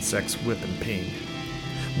and insects whip and ping.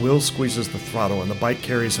 Will squeezes the throttle and the bike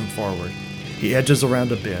carries him forward. He edges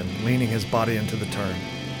around a bend, leaning his body into the turn.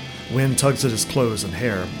 Wind tugs at his clothes and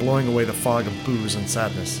hair, blowing away the fog of booze and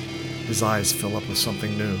sadness. His eyes fill up with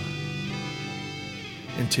something new.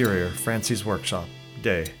 Interior, Francie's workshop,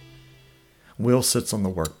 day. Will sits on the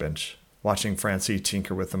workbench, watching Francie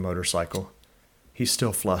tinker with the motorcycle. He's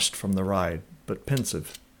still flushed from the ride, but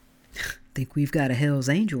pensive. Think we've got a Hell's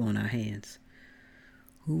Angel on our hands.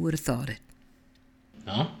 Who would have thought it?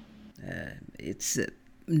 Huh?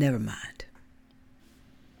 Never mind.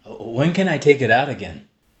 When can I take it out again?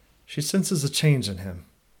 She senses a change in him,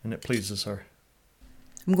 and it pleases her.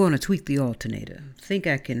 I'm going to tweak the alternator. Think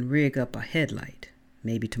I can rig up a headlight.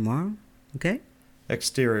 Maybe tomorrow, okay?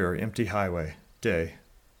 Exterior, empty highway, day.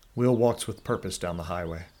 Will walks with purpose down the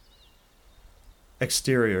highway.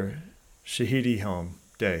 Exterior, Shahidi home,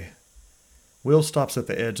 day. Will stops at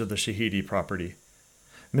the edge of the Shahidi property.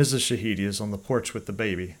 Mrs. Shahidi is on the porch with the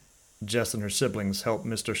baby. Jess and her siblings help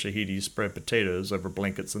Mr. Shahidi spread potatoes over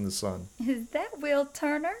blankets in the sun. Is that Will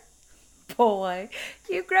Turner? Boy,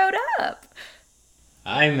 you growed up.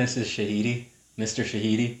 Hi, Mrs. Shahidi. Mr.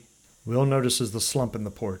 Shahidi. Will notices the slump in the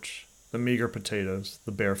porch, the meager potatoes,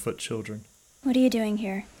 the barefoot children. What are you doing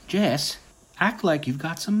here? Jess, act like you've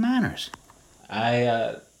got some manners.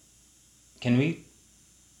 Can we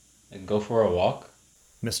go for a walk?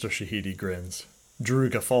 Mr. Shahidi grins. Drew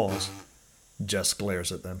guffaws. Jess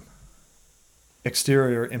glares at them.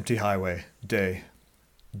 Exterior, empty highway, day.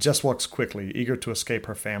 Jess walks quickly, eager to escape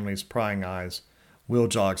her family's prying eyes. Will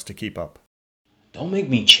jogs to keep up. Don't make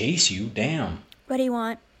me chase you, damn. What do you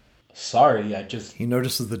want? Sorry, He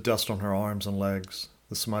notices the dust on her arms and legs,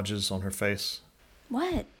 the smudges on her face.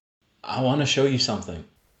 What? I want to show you something.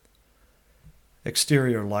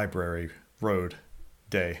 Exterior, library, road,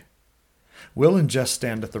 day. Will and Jess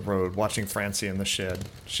stand at the road, watching Francie in the shed.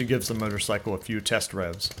 She gives the motorcycle a few test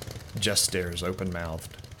revs. Jess stares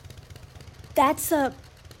open-mouthed. That's a...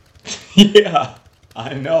 Yeah,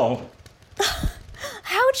 I know.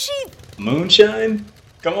 How'd she... Moonshine?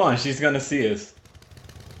 Come on, she's gonna see us.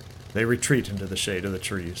 They retreat into the shade of the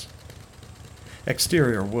trees.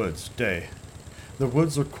 Exterior, woods, day. The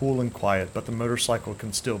woods are cool and quiet, but the motorcycle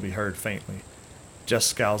can still be heard faintly. Jess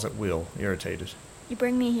scowls at Will, irritated. You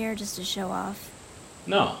bring me here just to show off?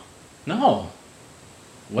 No.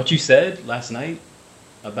 What you said last night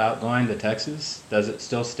about going to Texas, does it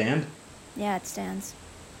still stand? Yeah, it stands.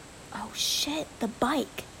 Oh shit, the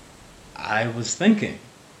bike. I was thinking,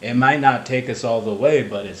 it might not take us all the way,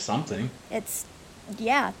 but it's something.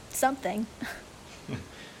 Yeah, something.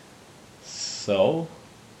 So,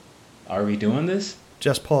 are we doing this?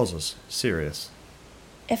 Jess pauses, serious.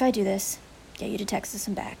 If I do this, get you to Texas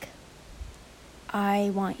and back,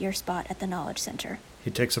 I want your spot at the Knowledge Center.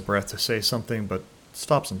 He takes a breath to say something, but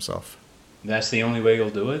stops himself. That's the only way you'll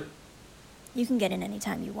do it? You can get in any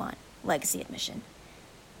time you want. Legacy admission.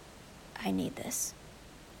 I need this.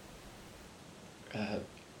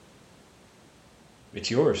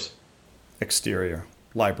 It's yours. Exterior,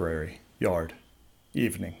 library, yard,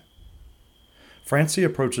 evening. Francie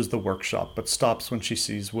approaches the workshop, but stops when she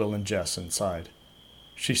sees Will and Jess inside.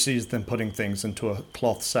 She sees them putting things into a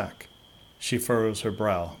cloth sack. She furrows her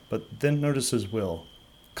brow, but then notices Will,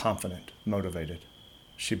 confident, motivated.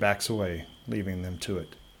 She backs away, leaving them to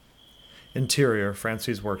it. Interior,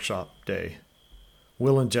 Francie's workshop, day.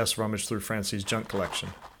 Will and Jess rummage through Francie's junk collection.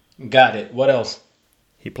 Got it. What else?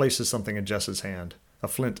 He places something in Jess's hand, a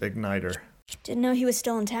flint igniter. Didn't know he was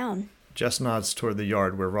still in town. Jess nods toward the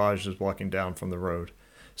yard where Raj is walking down from the road.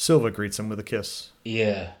 Silva greets him with a kiss.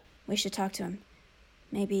 Yeah. We should talk to him.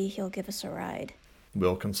 Maybe he'll give us a ride.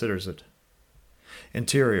 Will considers it.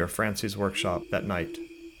 Interior, Francie's workshop that night.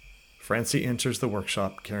 Francie enters the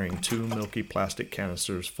workshop carrying 2 milky plastic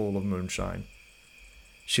canisters full of moonshine.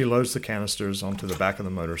 She loads the canisters onto the back of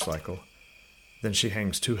the motorcycle. Then she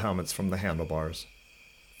hangs 2 helmets from the handlebars.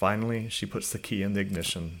 Finally, she puts the key in the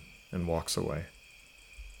ignition and walks away.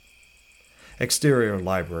 Exterior,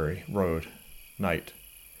 library, road, night.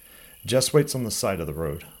 Jess waits on the side of the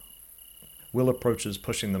road. Will approaches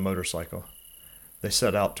pushing the motorcycle. They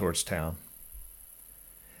set out towards town.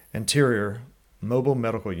 Interior, mobile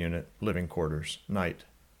medical unit, living quarters, night.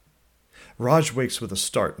 Raj wakes with a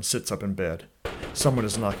start and sits up in bed. Someone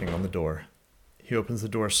is knocking on the door. He opens the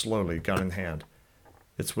door slowly, gun in hand.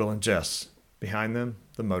 It's Will and Jess. Behind them,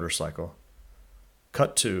 the motorcycle.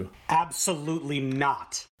 Cut to... Absolutely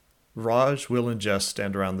not. Raj, Will, and Jess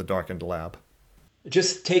stand around the darkened lab.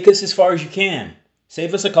 Just take us as far as you can.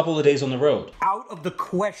 Save us a couple of days on the road. Out of the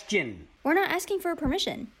question. We're not asking for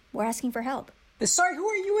permission. We're asking for help. Sorry, who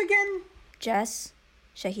are you again? Jess.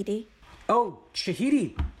 Shahidi. Oh,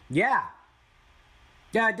 Shahidi. Yeah.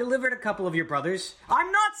 Yeah, I delivered a couple of your brothers.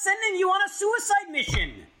 I'm not sending you on a suicide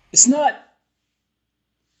mission. It's not...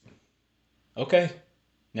 Okay,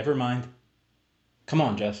 never mind. Come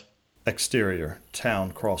on, Jess. Exterior,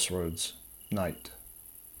 town crossroads, night.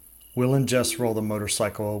 Will and Jess roll the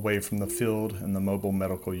motorcycle away from the field and the mobile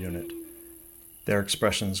medical unit. Their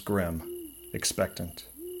expressions grim, expectant.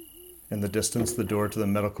 In the distance, the door to the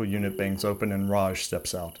medical unit bangs open and Raj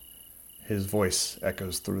steps out. His voice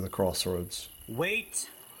echoes through the crossroads. Wait.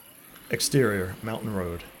 Exterior, mountain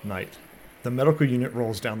road, night. The medical unit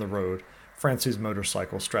rolls down the road, Francie's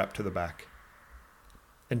motorcycle strapped to the back.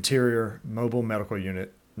 Interior, mobile medical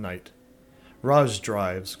unit, night. Raj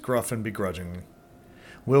drives, gruff and begrudging.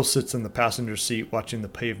 Will sits in the passenger seat watching the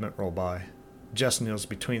pavement roll by. Jess kneels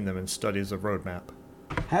between them and studies a road map.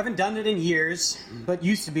 Haven't done it in years, but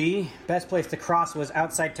used to be. Best place to cross was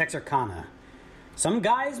outside Texarkana. Some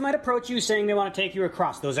guys might approach you saying they want to take you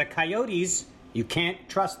across. Those are coyotes. You can't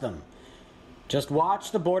trust them. Just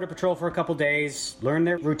watch the border patrol for a couple days, learn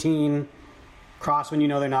their routine, cross when you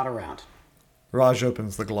know they're not around. Raj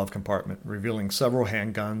opens the glove compartment, revealing several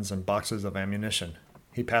handguns and boxes of ammunition.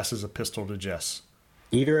 He passes a pistol to Jess.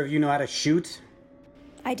 Either of you know how to shoot?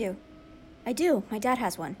 I do. My dad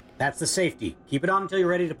has one. That's the safety. Keep it on until you're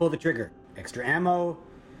ready to pull the trigger. Extra ammo.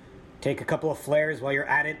 Take a couple of flares while you're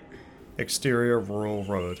at it. Exterior, rural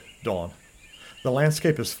road, dawn. The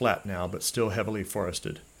landscape is flat now, but still heavily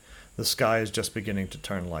forested. The sky is just beginning to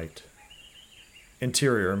turn light.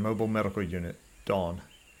 Interior, mobile medical unit, dawn.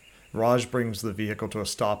 Raj brings the vehicle to a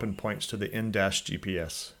stop and points to the in-dash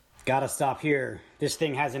GPS. Gotta stop here. This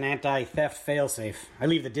thing has an anti-theft failsafe. I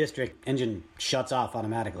leave the district, engine shuts off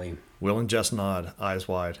automatically. Will and Jess nod, eyes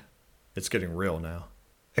wide. It's getting real now.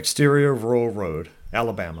 Exterior, rural road,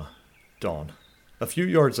 Alabama, dawn. A few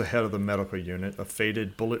yards ahead of the medical unit, a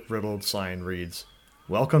faded, bullet-riddled sign reads,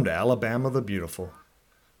 "Welcome to Alabama the Beautiful."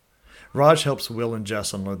 Raj helps Will and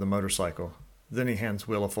Jess unload the motorcycle. Then he hands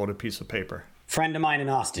Will a folded piece of paper. Friend of mine in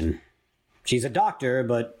Austin. She's a doctor,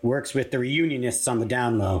 but works with the reunionists on the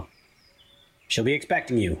down low. She'll be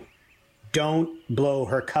expecting you. Don't blow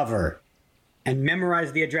her cover. And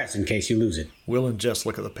memorize the address in case you lose it. Will and Jess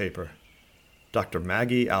look at the paper. Dr.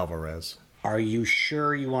 Maggie Alvarez. Are you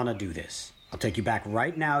sure you want to do this? I'll take you back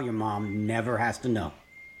right now. Your mom never has to know.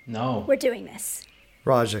 No. We're doing this.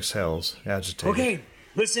 Raj exhales, agitated. Okay,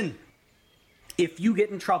 listen. If you get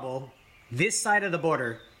in trouble, this side of the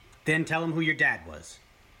border, then tell them who your dad was.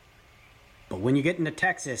 But when you get into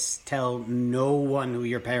Texas, tell no one who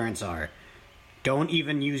your parents are. Don't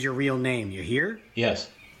even use your real name, you hear? Yes.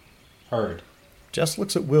 Heard. Jess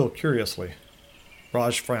looks at Will curiously.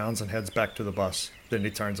 Raj frowns and heads back to the bus. Then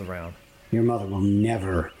he turns around. Your mother will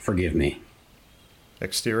never forgive me.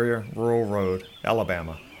 Exterior, rural road,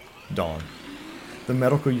 Alabama, dawn. The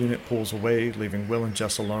medical unit pulls away, leaving Will and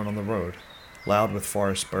Jess alone on the road, loud with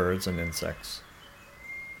forest birds and insects.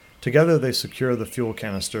 Together they secure the fuel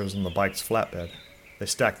canisters on the bike's flatbed. They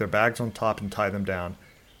stack their bags on top and tie them down.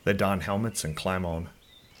 They don helmets and climb on.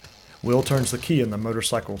 Will turns the key and the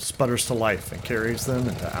motorcycle sputters to life and carries them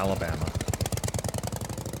into Alabama.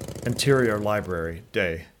 Interior library,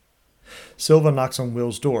 day. Silva knocks on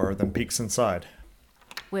Will's door, then peeks inside.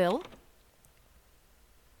 Will?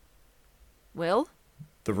 Will?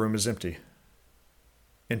 The room is empty.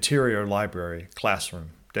 Interior library,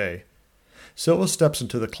 classroom, day. Silva steps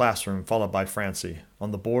into the classroom, followed by Francie.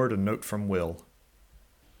 On the board, a note from Will.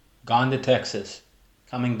 Gone to Texas.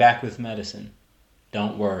 Coming back with medicine.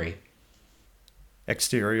 Don't worry.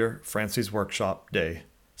 Exterior, Francie's workshop, day.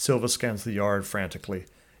 Silva scans the yard frantically.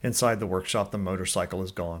 Inside the workshop, the motorcycle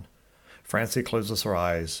is gone. Francie closes her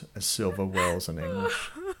eyes as Silva wails in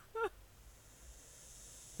English.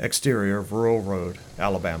 Exterior, rural road,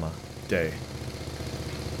 Alabama, day.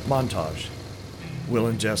 Montage. Will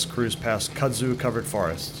and Jess cruise past kudzu-covered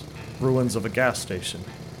forests, ruins of a gas station,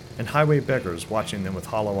 and highway beggars watching them with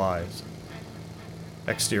hollow eyes.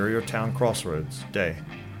 Exterior, town crossroads, day.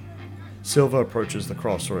 Silva approaches the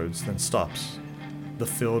crossroads, then stops. The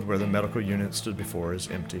field where the medical unit stood before is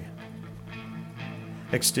empty.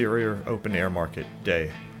 Exterior, open-air market,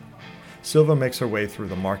 day. Silva makes her way through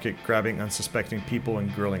the market, grabbing unsuspecting people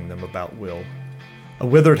and grilling them about Will. A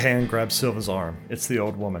withered hand grabs Silva's arm. It's the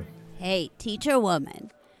old woman. Hey, teacher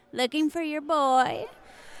woman. Looking for your boy?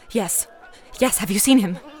 Yes. Yes, have you seen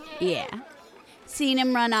him? Yeah. Seen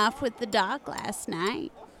him run off with the doc last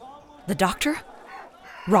night. The doctor?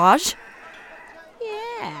 Raj?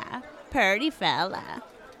 Yeah, purty fella.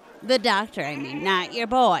 The doctor, I mean, not your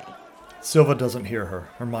boy. Silva doesn't hear her.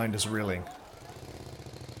 Her mind is reeling.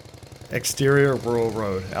 Exterior, rural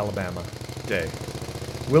road, Alabama, day.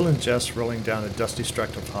 Will and Jess rolling down a dusty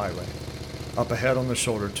stretch of highway. Up ahead on the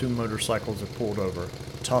shoulder, 2 motorcycles are pulled over,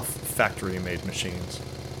 tough, factory-made machines.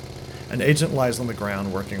 An agent lies on the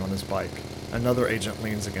ground working on his bike. Another agent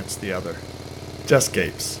leans against the other. Jess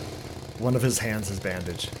gapes. One of his hands is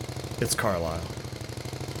bandaged. It's Carlisle.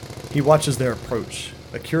 He watches their approach.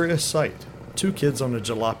 A curious sight. 2 kids on a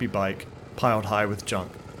jalopy bike, piled high with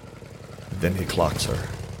junk. Then he clocks her.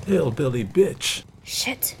 Hillbilly bitch.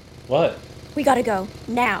 Shit. What? We gotta go.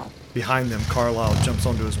 Now. Behind them, Carlisle jumps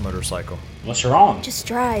onto his motorcycle. What's wrong? Just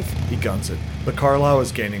drive. He guns it, but Carlisle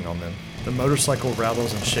is gaining on them. The motorcycle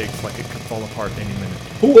rattles and shakes like it could fall apart any minute.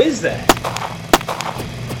 Who is that?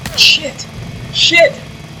 Shit! Shit!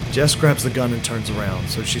 Jess grabs the gun and turns around,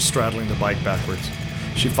 so she's straddling the bike backwards.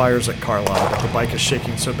 She fires at Carlisle, but the bike is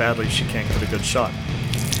shaking so badly she can't get a good shot.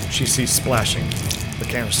 She sees splashing. The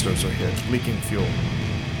canisters are hit, leaking fuel.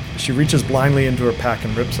 She reaches blindly into her pack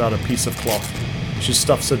and rips out a piece of cloth. She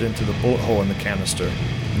stuffs it into the bullet hole in the canister.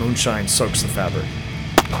 Moonshine soaks the fabric.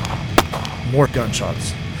 More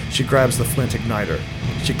gunshots. She grabs the flint igniter.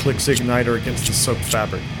 She clicks the igniter against the soaked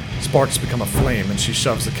fabric. Sparks become a flame and she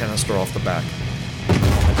shoves the canister off the back.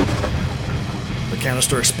 The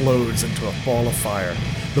canister explodes into a ball of fire.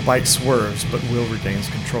 The bike swerves, but Will regains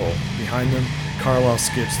control. Behind them, Carlisle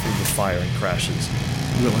skids through the fire and crashes.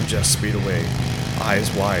 Will and Jess speed away,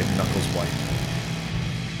 eyes wide, knuckles white.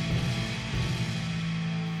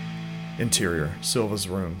 Interior, Silva's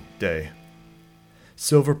room, day.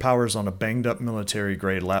 Silver powers on a banged-up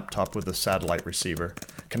military-grade laptop with a satellite receiver,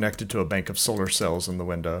 connected to a bank of solar cells in the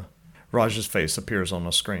window. Raj's face appears on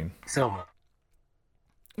the screen. Silva.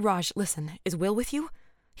 Raj, listen, is Will with you?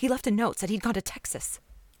 He left a note, said he'd gone to Texas.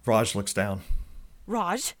 Raj looks down.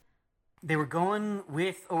 Raj? They were going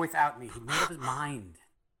with or without me. He made up his mind.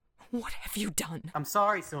 What have you done? I'm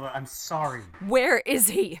sorry, Silva. I'm sorry. Where is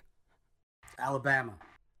he? Alabama.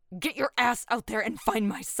 Get your ass out there and find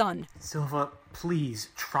my son. Silva, please,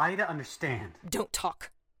 try to understand. Don't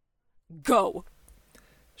talk. Go.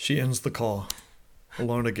 She ends the call.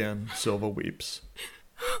 Alone again, Silva weeps.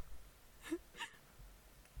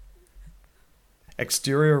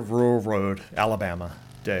 Exterior, rural road, Alabama,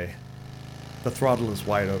 day. The throttle is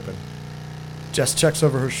wide open. Jess checks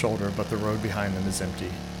over her shoulder, but the road behind them is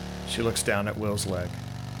empty. She looks down at Will's leg.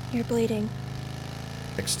 You're bleeding.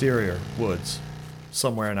 Exterior, woods.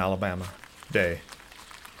 Somewhere in Alabama, day.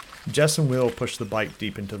 Jess and Will push the bike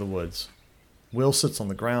deep into the woods. Will sits on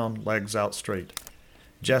the ground, legs out straight.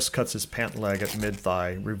 Jess cuts his pant leg at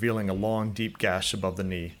mid-thigh, revealing a long, deep gash above the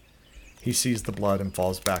knee. He sees the blood and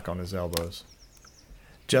falls back on his elbows.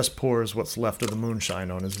 Jess pours what's left of the moonshine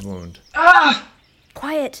on his wound. Ah!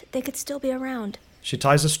 Quiet, they could still be around. She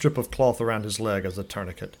ties a strip of cloth around his leg as a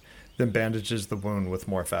tourniquet, then bandages the wound with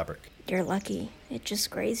more fabric. You're lucky. It just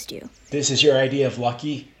grazed you. This is your idea of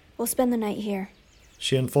lucky? We'll spend the night here.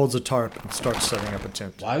 She unfolds a tarp and starts setting up a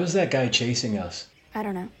tent. Why was that guy chasing us? I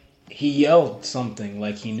don't know. He yelled something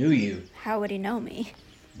like he knew you. How would he know me?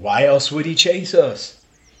 Why else would he chase us?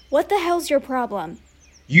 What the hell's your problem?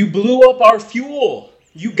 You blew up our fuel.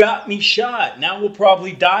 You got me shot. Now we'll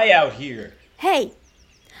probably die out here. Hey,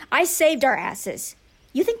 I saved our asses.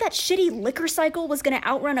 You think that shitty liquor cycle was gonna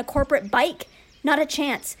outrun a corporate bike? Not a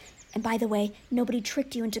chance. And by the way, nobody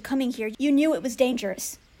tricked you into coming here. You knew it was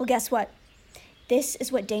dangerous. Well, guess what? This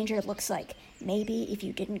is what danger looks like. Maybe if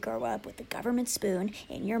you didn't grow up with the government spoon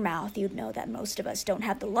in your mouth, you'd know that most of us don't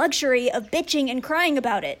have the luxury of bitching and crying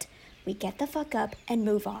about it. We get the fuck up and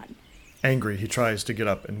move on. Angry, he tries to get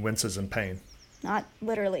up and winces in pain. Not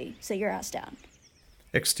literally, sit your ass down.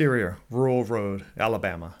 Exterior, rural road,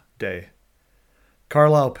 Alabama, day.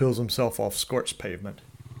 Carlisle peels himself off scorched pavement.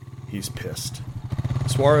 He's pissed.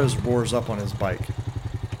 Suarez roars up on his bike.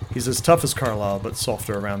 He's as tough as Carlisle, but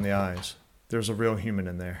softer around the eyes. There's a real human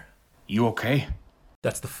in there. You okay?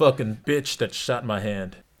 That's the fucking bitch that shot my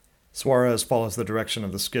hand. Suarez follows the direction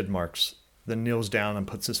of the skid marks, then kneels down and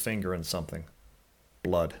puts his finger in something.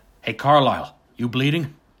 Blood. Hey, Carlisle, you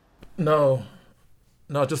bleeding? No,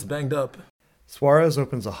 just banged up. Suarez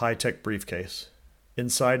opens a high-tech briefcase.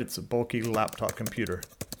 Inside, it's a bulky laptop computer.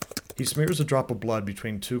 He smears a drop of blood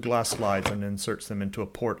between two glass slides and inserts them into a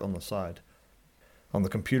port on the side. On the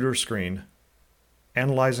computer screen,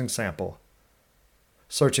 analyzing sample,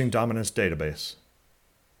 searching Dominus database,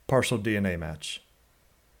 partial DNA match.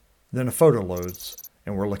 Then a photo loads,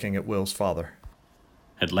 and we're looking at Will's father.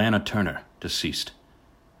 Atlanta Turner, deceased.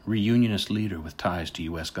 Reunionist leader with ties to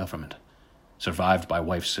U.S. government. Survived by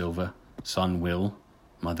wife Silva, son Will,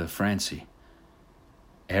 mother Francie.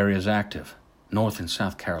 Areas active. North and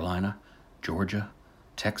South Carolina, Georgia,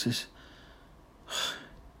 Texas.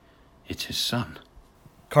 It's his son.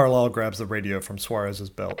 Carlisle grabs the radio from Suarez's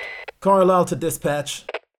belt. Carlisle to dispatch.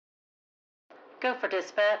 Go for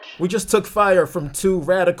dispatch. We just took fire from 2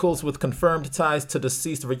 radicals with confirmed ties to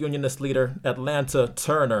deceased Reunionist leader Atlanta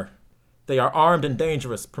Turner. They are armed and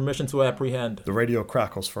dangerous. Permission to apprehend. The radio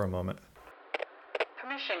crackles for a moment.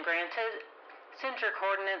 Permission granted. Send your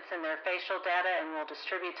coordinates and their facial data and we'll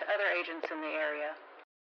distribute to other agents in the area.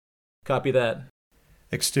 Copy that.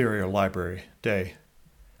 Exterior library, day.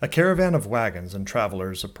 A caravan of wagons and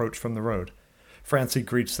travelers approach from the road. Francie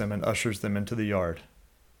greets them and ushers them into the yard.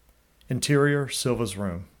 Interior, Silva's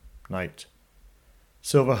room, night.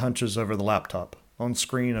 Silva hunches over the laptop. On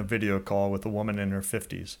screen, a video call with a woman in her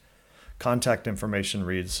 50s. Contact information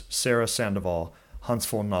reads, Sarah Sandoval,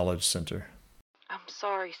 Huntsville Knowledge Center. I'm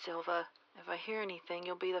sorry, Silva. If I hear anything,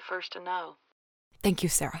 you'll be the first to know. Thank you,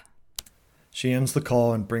 Sarah. She ends the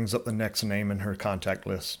call and brings up the next name in her contact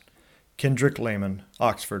list. Kendrick Lehman,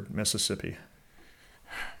 Oxford, Mississippi.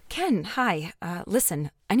 Ken, hi. Listen,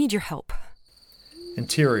 I need your help.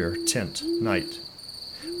 Interior, tent, night.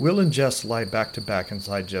 Will and Jess lie back to back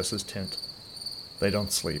inside Jess's tent. They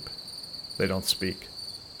don't sleep. They don't speak.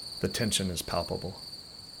 The tension is palpable.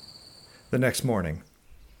 The next morning,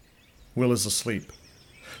 Will is asleep.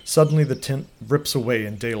 Suddenly the tent rips away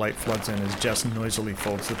and daylight floods in as Jess noisily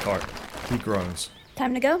folds the tarp. He groans.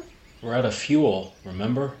 Time to go? We're out of fuel,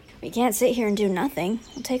 remember? We can't sit here and do nothing.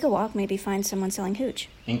 We'll take a walk, maybe find someone selling hooch.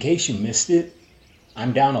 In case you missed it,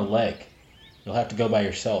 I'm down a leg. You'll have to go by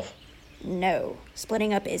yourself. No,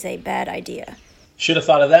 splitting up is a bad idea. Should have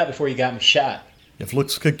thought of that before you got me shot. If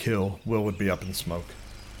looks could kill, Will would be up in smoke.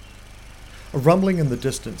 A rumbling in the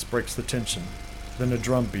distance breaks the tension, then a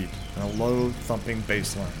drum beat and a low, thumping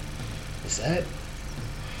bass line. Is that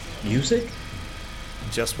music?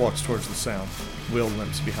 Jess walks towards the sound. Will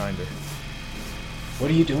limps behind her.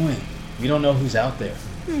 What are you doing? We don't know who's out there.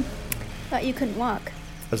 Thought you couldn't walk.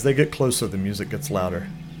 As they get closer, the music gets louder.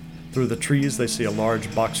 Through the trees, they see a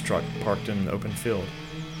large box truck parked in an open field.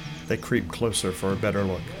 They creep closer for a better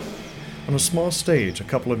look. On a small stage, a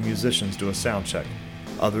couple of musicians do a sound check.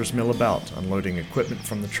 Others mill about, unloading equipment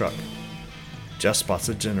from the truck. Jess spots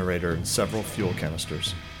a generator and several fuel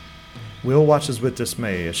canisters. Will watches with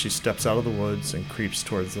dismay as she steps out of the woods and creeps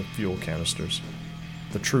towards the fuel canisters.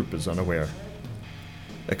 The troop is unaware.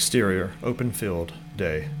 Exterior, open field,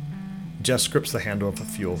 day. Jess grips the handle of a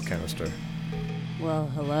fuel canister. Well,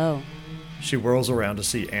 hello. She whirls around to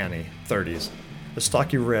see Annie, 30s, a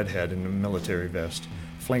stocky redhead in a military vest,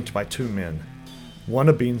 flanked by 2 men. One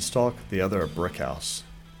a beanstalk, the other a brick house.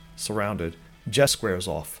 Surrounded, Jess squares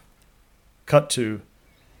off. Cut to,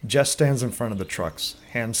 Jess stands in front of the trucks,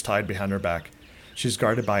 hands tied behind her back. She's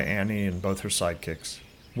guarded by Annie and both her sidekicks.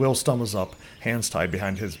 Will stumbles up, hands tied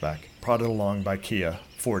behind his back, prodded along by Kia,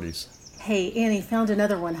 40s. Hey, Annie, found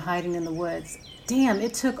another one hiding in the woods. Damn,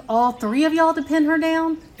 it took all 3 of y'all to pin her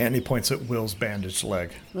down? Annie points at Will's bandaged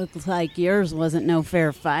leg. Looks like yours wasn't no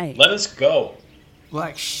fair fight. Let us go.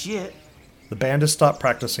 Like shit. The band has stopped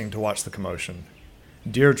practicing to watch the commotion.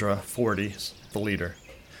 Deirdre, 40s, the leader.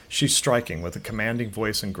 She's striking with a commanding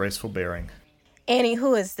voice and graceful bearing. Annie,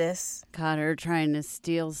 who is this? Caught her trying to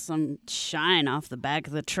steal some shine off the back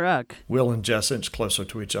of the truck. Will and Jess inch closer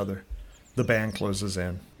to each other. The band closes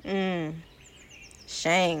in.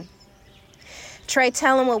 Shame. Trey,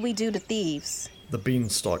 tell him what we do to thieves. The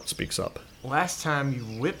beanstalk speaks up. Last time you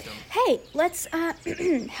whipped them. Hey, let's,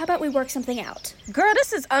 how about we work something out? Girl,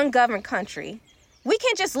 this is ungoverned country. We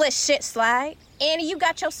can't just let shit slide. Annie, you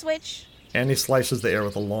got your switch? Annie slices the air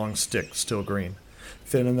with a long stick, still green.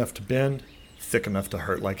 Thin enough to bend, thick enough to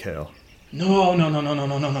hurt like hell. No.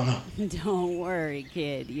 Don't worry,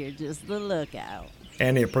 kid. You're just the lookout.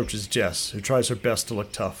 Annie approaches Jess, who tries her best to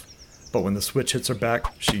look tough. But when the switch hits her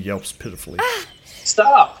back, she yelps pitifully.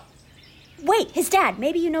 Stop! Wait, his dad.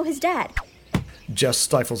 Maybe you know his dad. Jess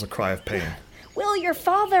stifles a cry of pain. Will, your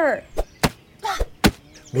father.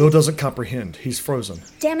 Will doesn't comprehend. He's frozen.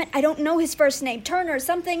 Damn it, I don't know his first name. Turner,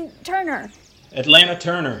 something Turner. Atlanta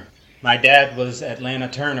Turner. My dad was Atlanta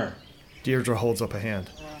Turner. Deirdre holds up a hand.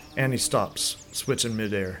 Annie stops, switch in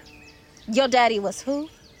midair. Your daddy was who?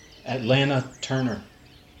 Atlanta Turner.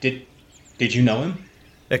 Did you know him?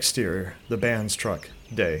 Exterior, the band's truck,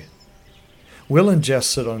 day. Will and Jess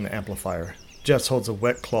sit on an amplifier. Jess holds a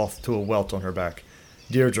wet cloth to a welt on her back.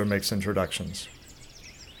 Deirdre makes introductions.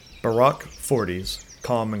 Barack, 40s,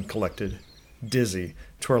 calm and collected. Dizzy,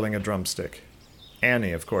 twirling a drumstick.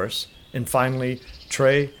 Annie, of course. And finally,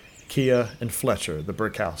 Trey, Kia, and Fletcher, the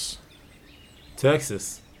brick house.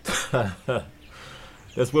 Texas.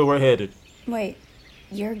 That's where we're headed. Wait,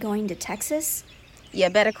 you're going to Texas? Yeah,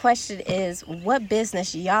 better question is, what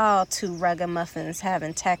business y'all two ragamuffins have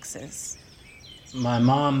in Texas? My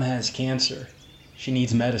mom has cancer. She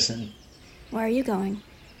needs medicine. Where are you going?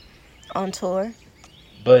 On tour.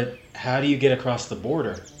 But how do you get across the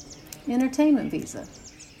border? Entertainment visa.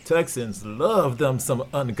 Texans love them some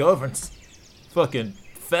ungoverned. Fucking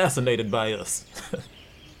fascinated by us.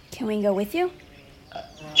 Can we go with you?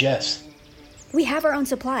 Jess. We have our own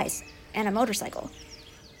supplies and a motorcycle.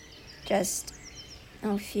 Just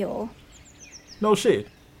no fuel. No shit.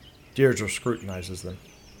 Deirdre scrutinizes them.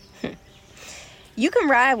 You can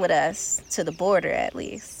ride with us to the border at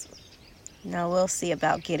least. Now we'll see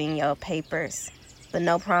about getting your papers, but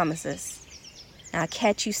no promises. I'll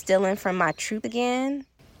catch you stealing from my troop again.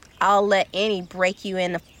 I'll let Annie break you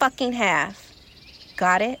in the fucking half.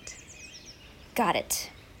 Got it? Got it.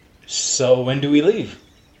 So when do we leave?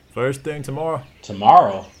 First thing tomorrow.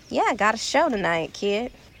 Tomorrow? Yeah, I got a show tonight,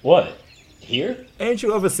 kid. What? Here? Ain't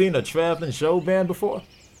you ever seen a traveling show band before?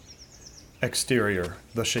 Exterior,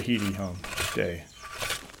 the Shahidi home, day.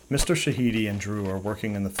 Mr. Shahidi and Drew are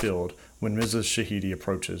working in the field when Mrs. Shahidi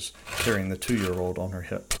approaches, carrying the 2-year-old on her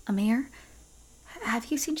hip. Amir, have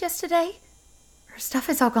you seen Jess today? Her stuff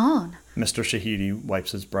is all gone. Mr. Shahidi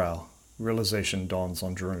wipes his brow. Realization dawns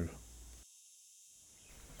on Drew.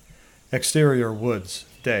 Exterior, woods,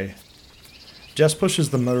 day. Jess pushes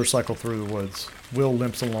the motorcycle through the woods. Will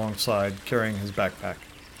limps alongside, carrying his backpack.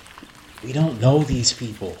 We don't know these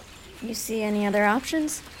people. You see any other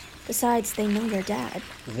options? Besides, they know your dad.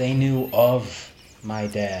 They knew of my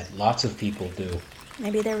dad. Lots of people do.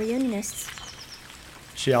 Maybe they're reunionists.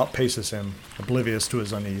 She outpaces him, oblivious to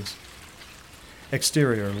his unease.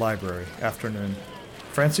 Exterior, library, afternoon.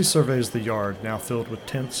 Francie surveys the yard, now filled with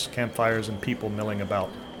tents, campfires, and people milling about.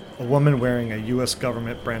 A woman wearing a U.S.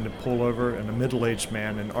 government-branded pullover and a middle-aged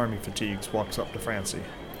man in army fatigues walks up to Francie.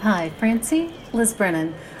 Hi, Francie. Liz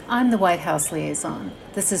Brennan. I'm the White House liaison.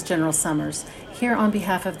 This is General Summers, here on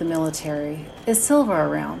behalf of the military. Is Silva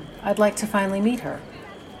around? I'd like to finally meet her.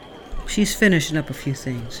 She's finishing up a few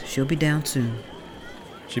things. She'll be down soon.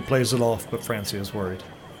 She plays it off, but Francie is worried.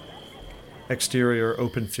 Exterior,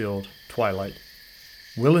 open field, twilight.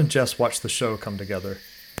 Will and Jess watch the show come together.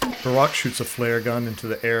 Barack shoots a flare gun into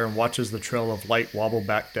the air and watches the trail of light wobble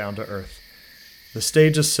back down to earth. The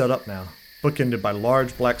stage is set up now, bookended by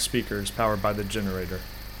large black speakers powered by the generator.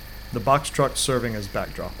 The box truck serving as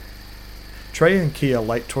backdrop. Trey and Kia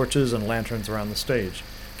light torches and lanterns around the stage,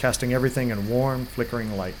 casting everything in warm,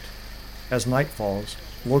 flickering light. As night falls,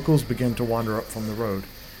 locals begin to wander up from the road.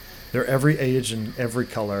 They're every age and every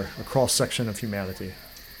color, a cross-section of humanity.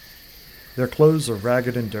 Their clothes are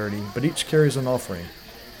ragged and dirty, but each carries an offering.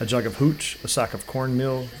 A jug of hooch, a sack of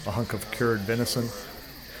cornmeal, a hunk of cured venison.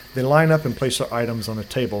 They line up and place their items on a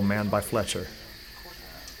table manned by Fletcher.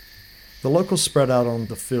 The locals spread out on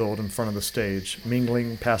the field in front of the stage,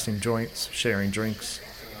 mingling, passing joints, sharing drinks.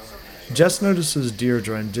 Jess notices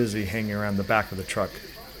Deirdre and Dizzy hanging around the back of the truck.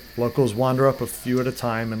 Locals wander up a few at a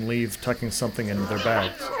time and leave, tucking something into their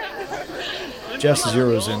bags. Jess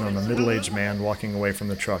zeroes in on a middle-aged man walking away from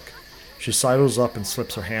the truck. She sidles up and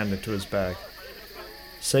slips her hand into his bag.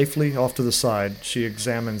 Safely off to the side, she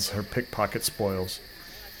examines her pickpocket spoils.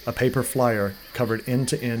 A paper flyer covered end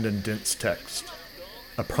to end in dense text.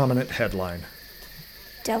 A prominent headline.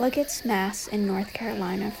 Delegates mass in North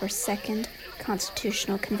Carolina for 2nd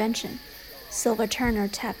Constitutional Convention. Silva Turner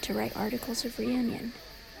tapped to write articles of reunion.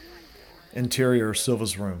 Interior,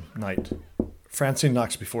 Silva's room, night. Francie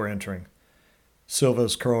knocks before entering.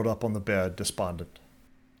 Silva's curled up on the bed, despondent.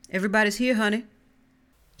 Everybody's here, honey.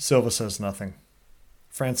 Silva says nothing.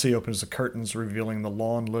 Francie opens the curtains, revealing the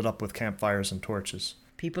lawn lit up with campfires and torches.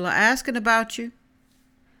 People are asking about you.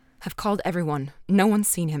 I've called everyone. No one's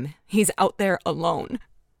seen him. He's out there alone.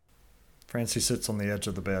 Francie sits on the edge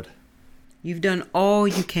of the bed. You've done all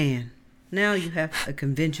you can. Now you have a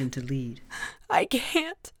convention to lead. I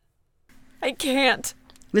can't.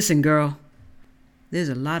 Listen, girl. There's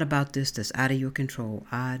a lot about this that's out of your control.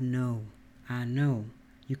 I know.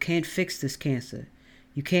 You can't fix this cancer.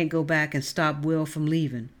 You can't go back and stop Will from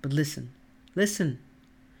leaving. But listen.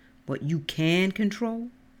 What you can control,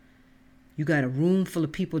 you got a room full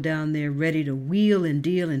of people down there ready to wheel and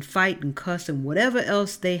deal and fight and cuss and whatever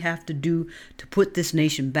else they have to do to put this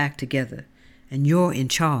nation back together. And you're in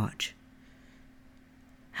charge.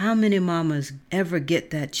 How many mamas ever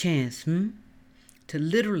get that chance, to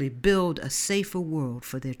literally build a safer world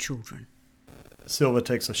for their children? Silva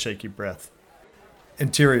takes a shaky breath.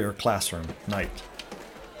 Interior classroom, night.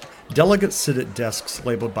 Delegates sit at desks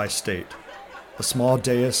labeled by state. A small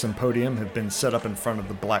dais and podium have been set up in front of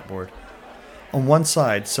the blackboard. On one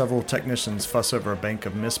side, several technicians fuss over a bank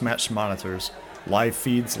of mismatched monitors, live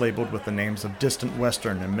feeds labeled with the names of distant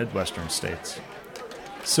western and midwestern states.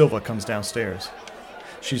 Silva comes downstairs.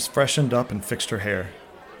 She's freshened up and fixed her hair.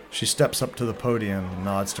 She steps up to the podium and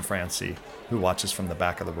nods to Francie, who watches from the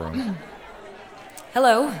back of the room.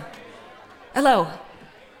 Hello.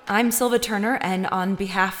 I'm Silva Turner, and on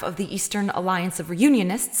behalf of the Eastern Alliance of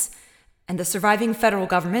Reunionists and the surviving federal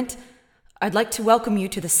government, I'd like to welcome you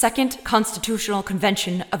to the Second Constitutional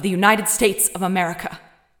Convention of the United States of America.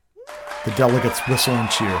 The delegates whistle and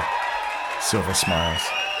cheer. Silva smiles.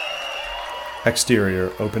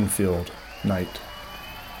 Exterior, open field, night.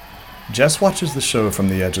 Jess watches the show from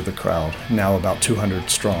the edge of the crowd, now about 200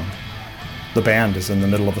 strong. The band is in the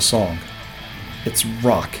middle of a song. It's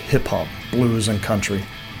rock, hip-hop, blues, and country.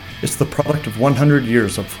 It's the product of 100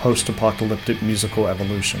 years of post-apocalyptic musical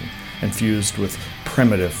evolution, infused with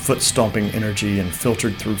primitive, foot-stomping energy and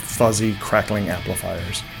filtered through fuzzy, crackling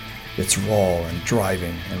amplifiers. It's raw and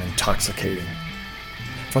driving and intoxicating.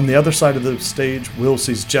 From the other side of the stage, Will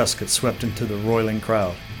sees Jess get swept into the roiling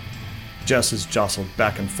crowd. Jess is jostled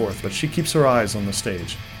back and forth, but she keeps her eyes on the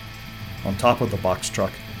stage. On top of the box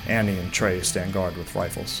truck, Annie and Trey stand guard with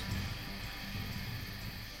rifles.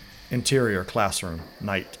 Interior classroom,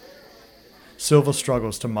 night. Silva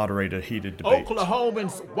struggles to moderate a heated debate.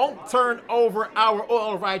 Oklahomans won't turn over our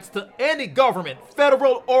oil rights to any government,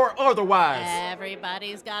 federal or otherwise.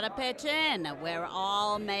 Everybody's got to pitch in. We're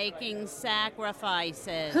all making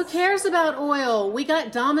sacrifices. Who cares about oil? We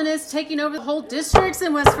got Dominus taking over the whole districts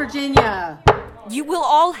in West Virginia. You will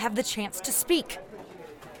all have the chance to speak.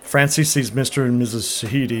 Francie sees Mr. and Mrs.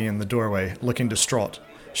 Shahidi in the doorway, looking distraught.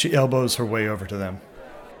 She elbows her way over to them.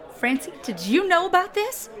 Francie, did you know about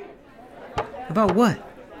this? About what?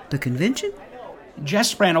 The convention?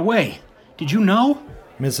 Jess ran away. Did you know?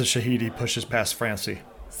 Mrs. Shahidi pushes past Francie.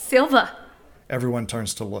 Silva. Everyone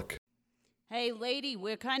turns to look. Hey, lady,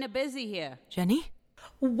 we're kind of busy here. Jenny?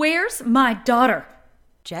 Where's my daughter?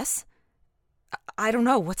 Jess? I don't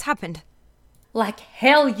know. What's happened? Like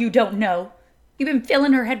hell you don't know. You've been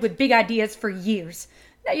filling her head with big ideas for years.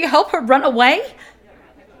 Now you help her run away?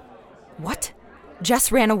 What? Jess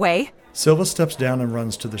ran away? Silva steps down and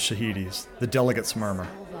runs to the Shahidis. The delegates murmur.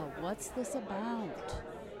 Silva, what's this about?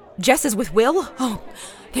 Jess is with Will? Oh,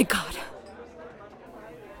 thank God.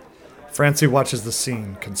 Francie watches the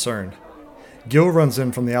scene, concerned. Gil runs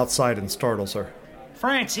in from the outside and startles her.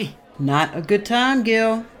 Francie! Not a good time,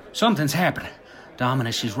 Gil. Something's happened.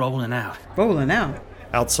 Dominus is rolling out. Rolling out?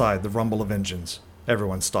 Outside, the rumble of engines.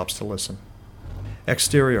 Everyone stops to listen.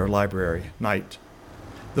 Exterior library, night.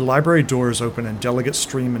 The library doors open and delegates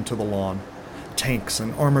stream into the lawn. Tanks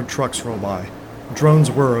and armored trucks roll by. Drones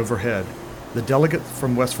whir overhead. The delegate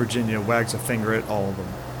from West Virginia wags a finger at all of them.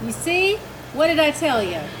 You see? What did I tell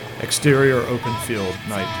you? Exterior open field,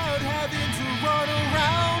 night.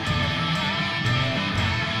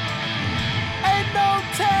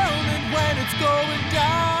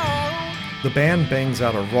 The band bangs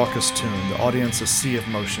out a raucous tune, the audience a sea of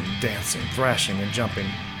motion, dancing, thrashing, and jumping.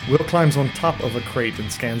 Will climbs on top of a crate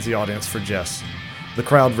and scans the audience for Jess. The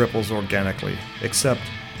crowd ripples organically, except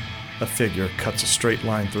a figure cuts a straight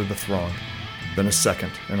line through the throng, then a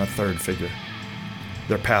second and a third figure.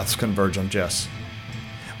 Their paths converge on Jess.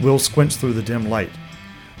 Will squints through the dim light.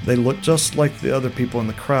 They look just like the other people in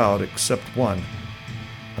the crowd, except one,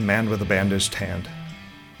 a man with a bandaged hand.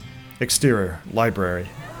 Exterior, library,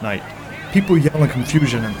 night. People yell in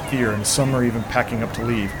confusion and fear, and some are even packing up to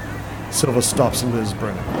leave. Silva stops Liz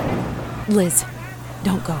Brennan. Liz,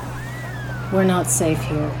 don't go. We're not safe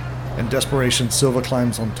here. In desperation, Silva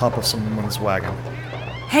climbs on top of someone's wagon.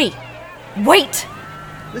 Hey, wait!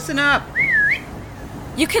 Listen up!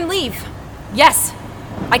 You can leave. Yes,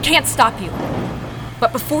 I can't stop you.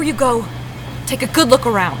 But before you go, take a good look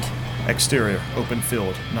around. Exterior, open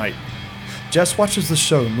field, night. Jess watches the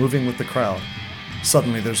show moving with the crowd.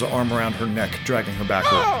 Suddenly, there's an arm around her neck, dragging her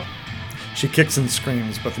backward. She kicks and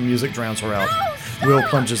screams, but the music drowns her out. Will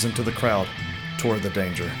plunges into the crowd, toward the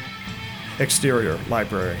danger. Exterior,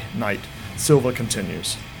 library, night. Silva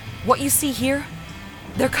continues. What you see here,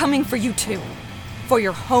 they're coming for you too. For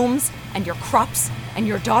your homes and your crops and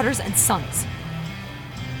your daughters and sons.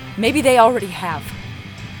 Maybe they already have.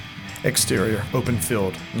 Exterior, open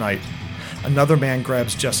field, night. Another man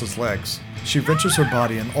grabs Jess's legs. She wrenches her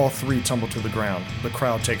body and all three tumble to the ground. The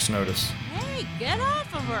crowd takes notice. Hey, get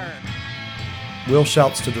off of her! Will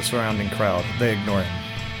shouts to the surrounding crowd. They ignore him.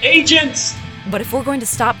 Agents! But if we're going to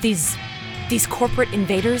stop these corporate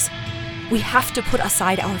invaders, we have to put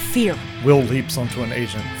aside our fear. Will leaps onto an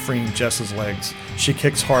agent, freeing Jess's legs. She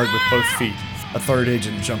kicks hard with both feet. A third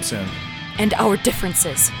agent jumps in. And our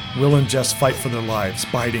differences. Will and Jess fight for their lives,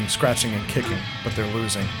 biting, scratching, and kicking, but they're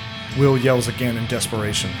losing. Will yells again in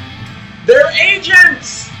desperation. They're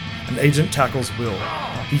agents! An agent tackles Will.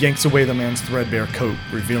 He yanks away the man's threadbare coat,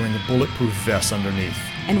 revealing a bulletproof vest underneath.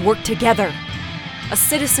 And work together. A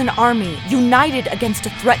citizen army, united against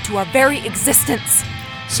a threat to our very existence.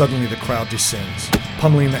 Suddenly the crowd descends,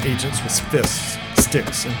 pummeling the agents with fists,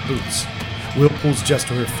 sticks, and boots. Will pulls Jess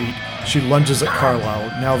to her feet. She lunges at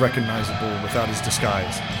Carlisle, now recognizable without his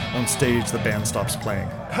disguise. On stage, the band stops playing.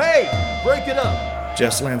 Hey! Break it up!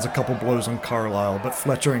 Jess lands a couple blows on Carlisle, but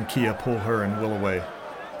Fletcher and Kia pull her and Will away.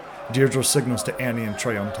 Deirdre signals to Annie and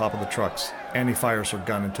Trey on top of the trucks. Annie fires her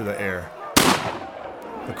gun into the air.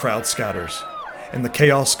 The crowd scatters. In the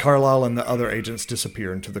chaos, Carlisle and the other agents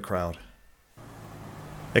disappear into the crowd.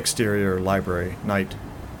 Exterior, library, night.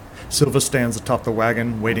 Silva stands atop the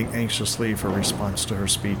wagon, waiting anxiously for a response to her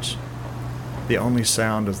speech. The only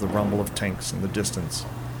sound is the rumble of tanks in the distance.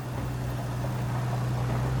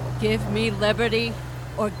 Give me liberty,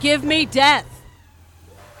 or give me death!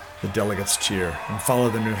 The delegates cheer and follow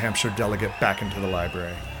the New Hampshire delegate back into the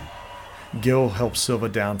library. Gil helps Silva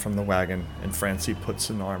down from the wagon, and Francie puts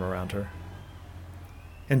an arm around her.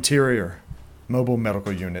 Interior, mobile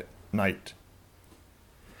medical unit, night.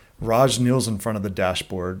 Raj kneels in front of the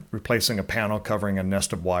dashboard, replacing a panel covering a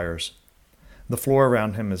nest of wires. The floor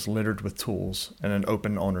around him is littered with tools and an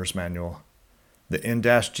open owner's manual. The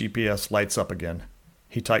in-dash GPS lights up again.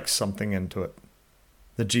 He types something into it.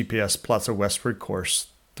 The GPS plots a westward course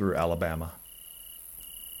through Alabama.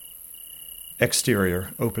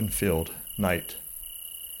 Exterior, open field, night.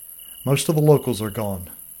 Most of the locals are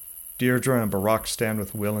gone. Deirdre and Barack stand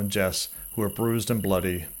with Will and Jess, who are bruised and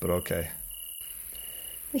bloody, but okay.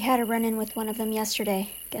 We had a run-in with one of them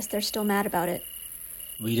yesterday. Guess they're still mad about it.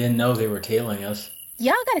 We didn't know they were tailing us.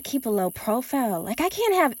 Y'all gotta keep a low profile. I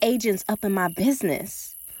can't have agents up in my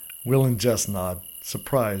business. Will and Jess nod,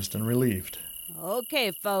 surprised and relieved.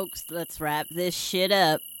 Okay, folks, let's wrap this shit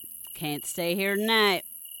up. Can't stay here tonight.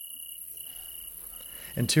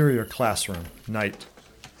 Interior classroom, night.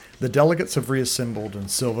 The delegates have reassembled and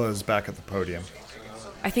Silva is back at the podium.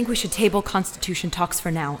 I think we should table Constitution talks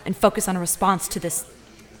for now and focus on a response to this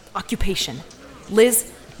occupation.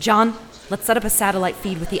 Liz, John, let's set up a satellite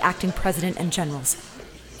feed with the acting president and generals.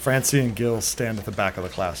 Francie and Gil stand at the back of the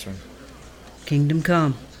classroom. Kingdom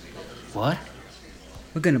come. What?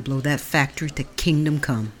 We're gonna blow that factory to kingdom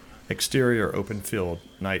come. Exterior open field,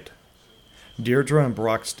 night. Deirdre and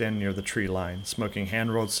Barack stand near the tree line, smoking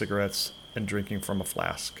hand-rolled cigarettes and drinking from a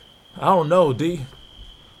flask. I don't know, D.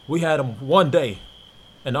 We had them one day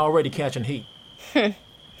and already catching heat.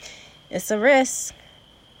 It's a risk,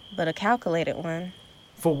 but a calculated one.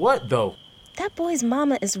 For what, though? That boy's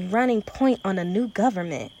mama is running point on a new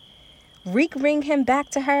government. Ring him back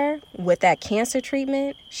to her with that cancer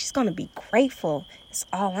treatment, she's gonna be grateful. That's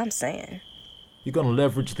all I'm saying. You gonna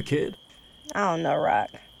leverage the kid? I don't know,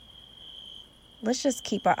 Rock. Let's just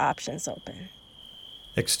keep our options open.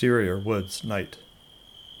 Exterior woods, night.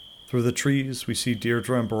 Through the trees, we see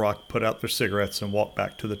Deirdre and Barack put out their cigarettes and walk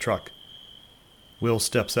back to the truck. Will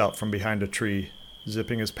steps out from behind a tree,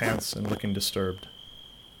 zipping his pants and looking disturbed.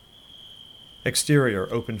 Exterior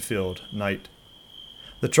open field, night.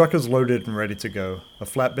 The truck is loaded and ready to go. A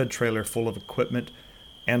flatbed trailer full of equipment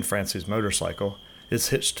and Francie's motorcycle is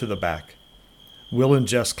hitched to the back. Will and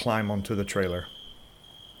Jess climb onto the trailer.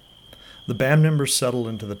 The band members settle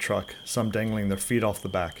into the truck, some dangling their feet off the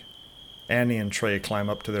back. Annie and Trey climb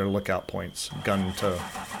up to their lookout points, gun in tow.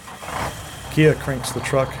 Kia cranks the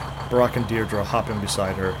truck, Barack and Deirdre hop in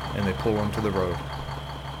beside her, and they pull onto the road.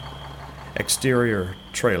 Exterior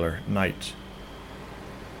trailer, night.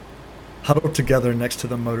 Huddled together next to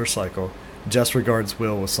the motorcycle, Jess regards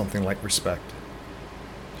Will with something like respect.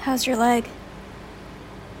 How's your leg?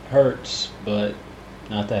 Hurts, but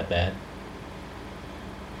not that bad.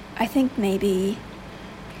 I think maybe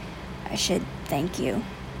I should thank you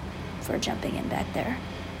for jumping in back there.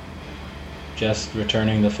 Just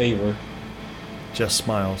returning the favor. Jess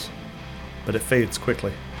smiles, but it fades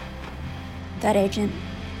quickly. That agent,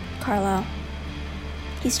 Carlisle,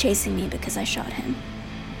 he's chasing me because I shot him.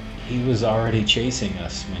 He was already chasing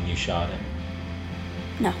us when you shot him.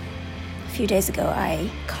 No. A few days ago, I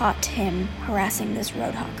caught him harassing this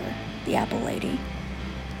road hawker, the Apple lady.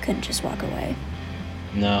 Couldn't just walk away.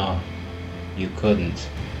 No, you couldn't.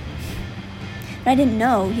 I didn't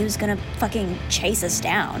know he was gonna fucking chase us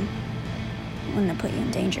down. Wouldn't have put you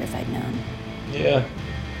in danger if I'd known. Yeah,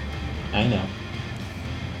 I know.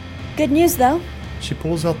 Good news, though. She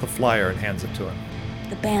pulls out the flyer and hands it to him.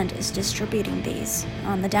 The band is distributing these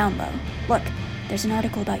on the down low. Look, there's an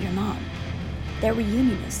article about your mom. They're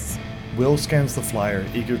reunionists. Will scans the flyer,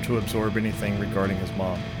 eager to absorb anything regarding his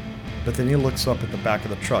mom. But then he looks up at the back of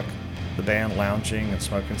the truck, the band lounging and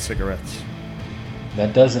smoking cigarettes.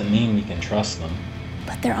 That doesn't mean we can trust them.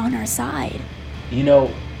 But they're on our side. You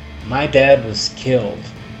know, my dad was killed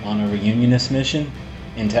on a reunionist mission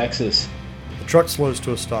in Texas. The truck slows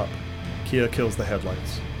to a stop. Kia kills the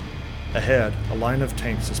headlights. Ahead, a line of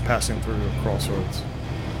tanks is passing through a crossroads.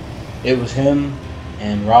 It was him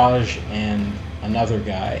and Raj and another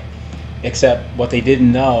guy. Except what they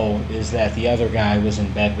didn't know is that the other guy was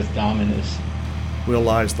in bed with Dominus. Will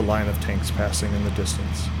eyes the line of tanks passing in the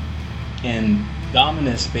distance. And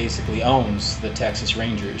Dominus basically owns the Texas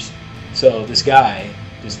Rangers. So this guy,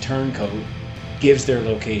 this turncoat, gives their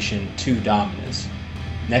location to Dominus.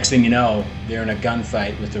 Next thing you know, they're in a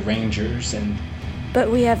gunfight with the Rangers and...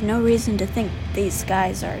 But we have no reason to think these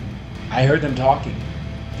guys are... I heard them talking.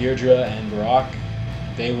 Deirdre and Barack,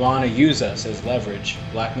 they want to use us as leverage,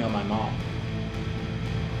 blackmail my mom.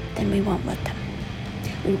 Then we won't let them.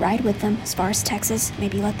 We ride with them as far as Texas,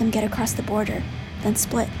 maybe let them get across the border, then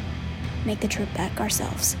split. Make the trip back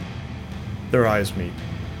ourselves. Their eyes meet.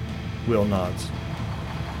 Will nods.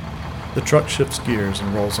 The truck shifts gears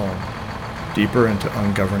and rolls on, deeper into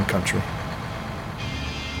ungoverned country.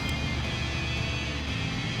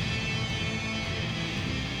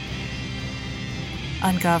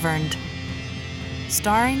 Ungoverned.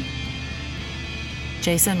 Starring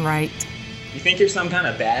Jason Wright. You think you're some kind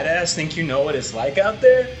of badass? Think you know what it's like out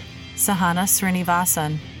there? Sahana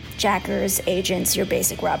Srinivasan. Jackers, agents, your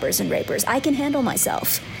basic robbers and rapers. I can handle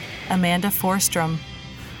myself. Amanda Forstrom.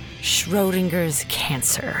 Schrodinger's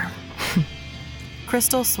cancer.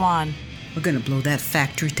 Crystal Swan. We're gonna blow that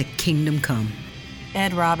factory to kingdom come.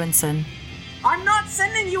 Ed Robinson. I'm not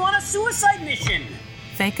sending you on a suicide mission!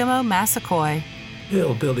 Fakemo Massakoy.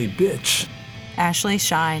 Hillbilly bitch. Ashley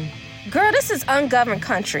Shine. Girl, this is ungoverned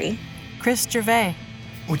country. Chris Gervais.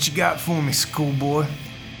 What you got for me, schoolboy?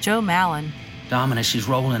 Joe Mallon. Dominus, she's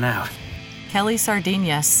rolling out. Kelly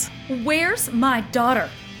Sardinius. Where's my daughter?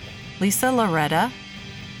 Lisa Loretta.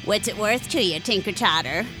 What's it worth to you, Tinker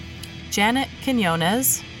Totter? Janet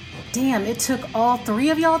Quinones. Damn, it took all three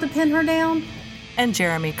of y'all to pin her down? And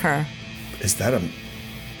Jeremy Kerr. Is that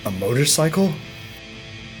a motorcycle?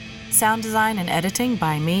 Sound design and editing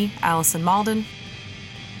by me, Allison Malden.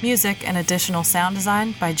 Music and additional sound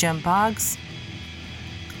design by Jim Boggs.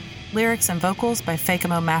 Lyrics and vocals by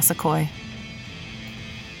Fakemo Massakoy.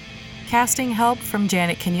 Casting help from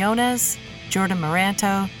Janet Quinones, Jordan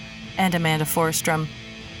Maranto, and Amanda Forstrom.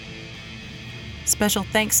 Special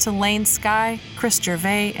thanks to Lane Skye, Chris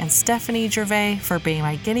Gervais, and Stephanie Gervais for being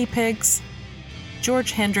my guinea pigs,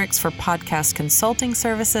 George Hendricks for podcast consulting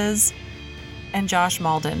services, and Josh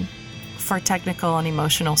Malden for technical and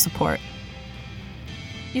emotional support.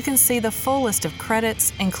 You can see the full list of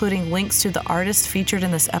credits, including links to the artists featured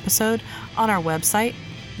in this episode, on our website,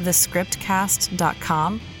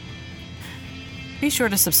 thescriptcast.com. Be sure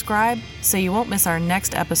to subscribe so you won't miss our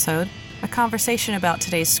next episode, a conversation about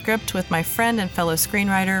today's script with my friend and fellow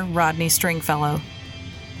screenwriter, Rodney Stringfellow.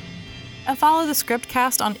 And follow the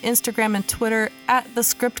Scriptcast on Instagram and Twitter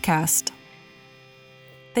 @thescriptcast.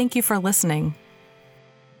 Thank you for listening.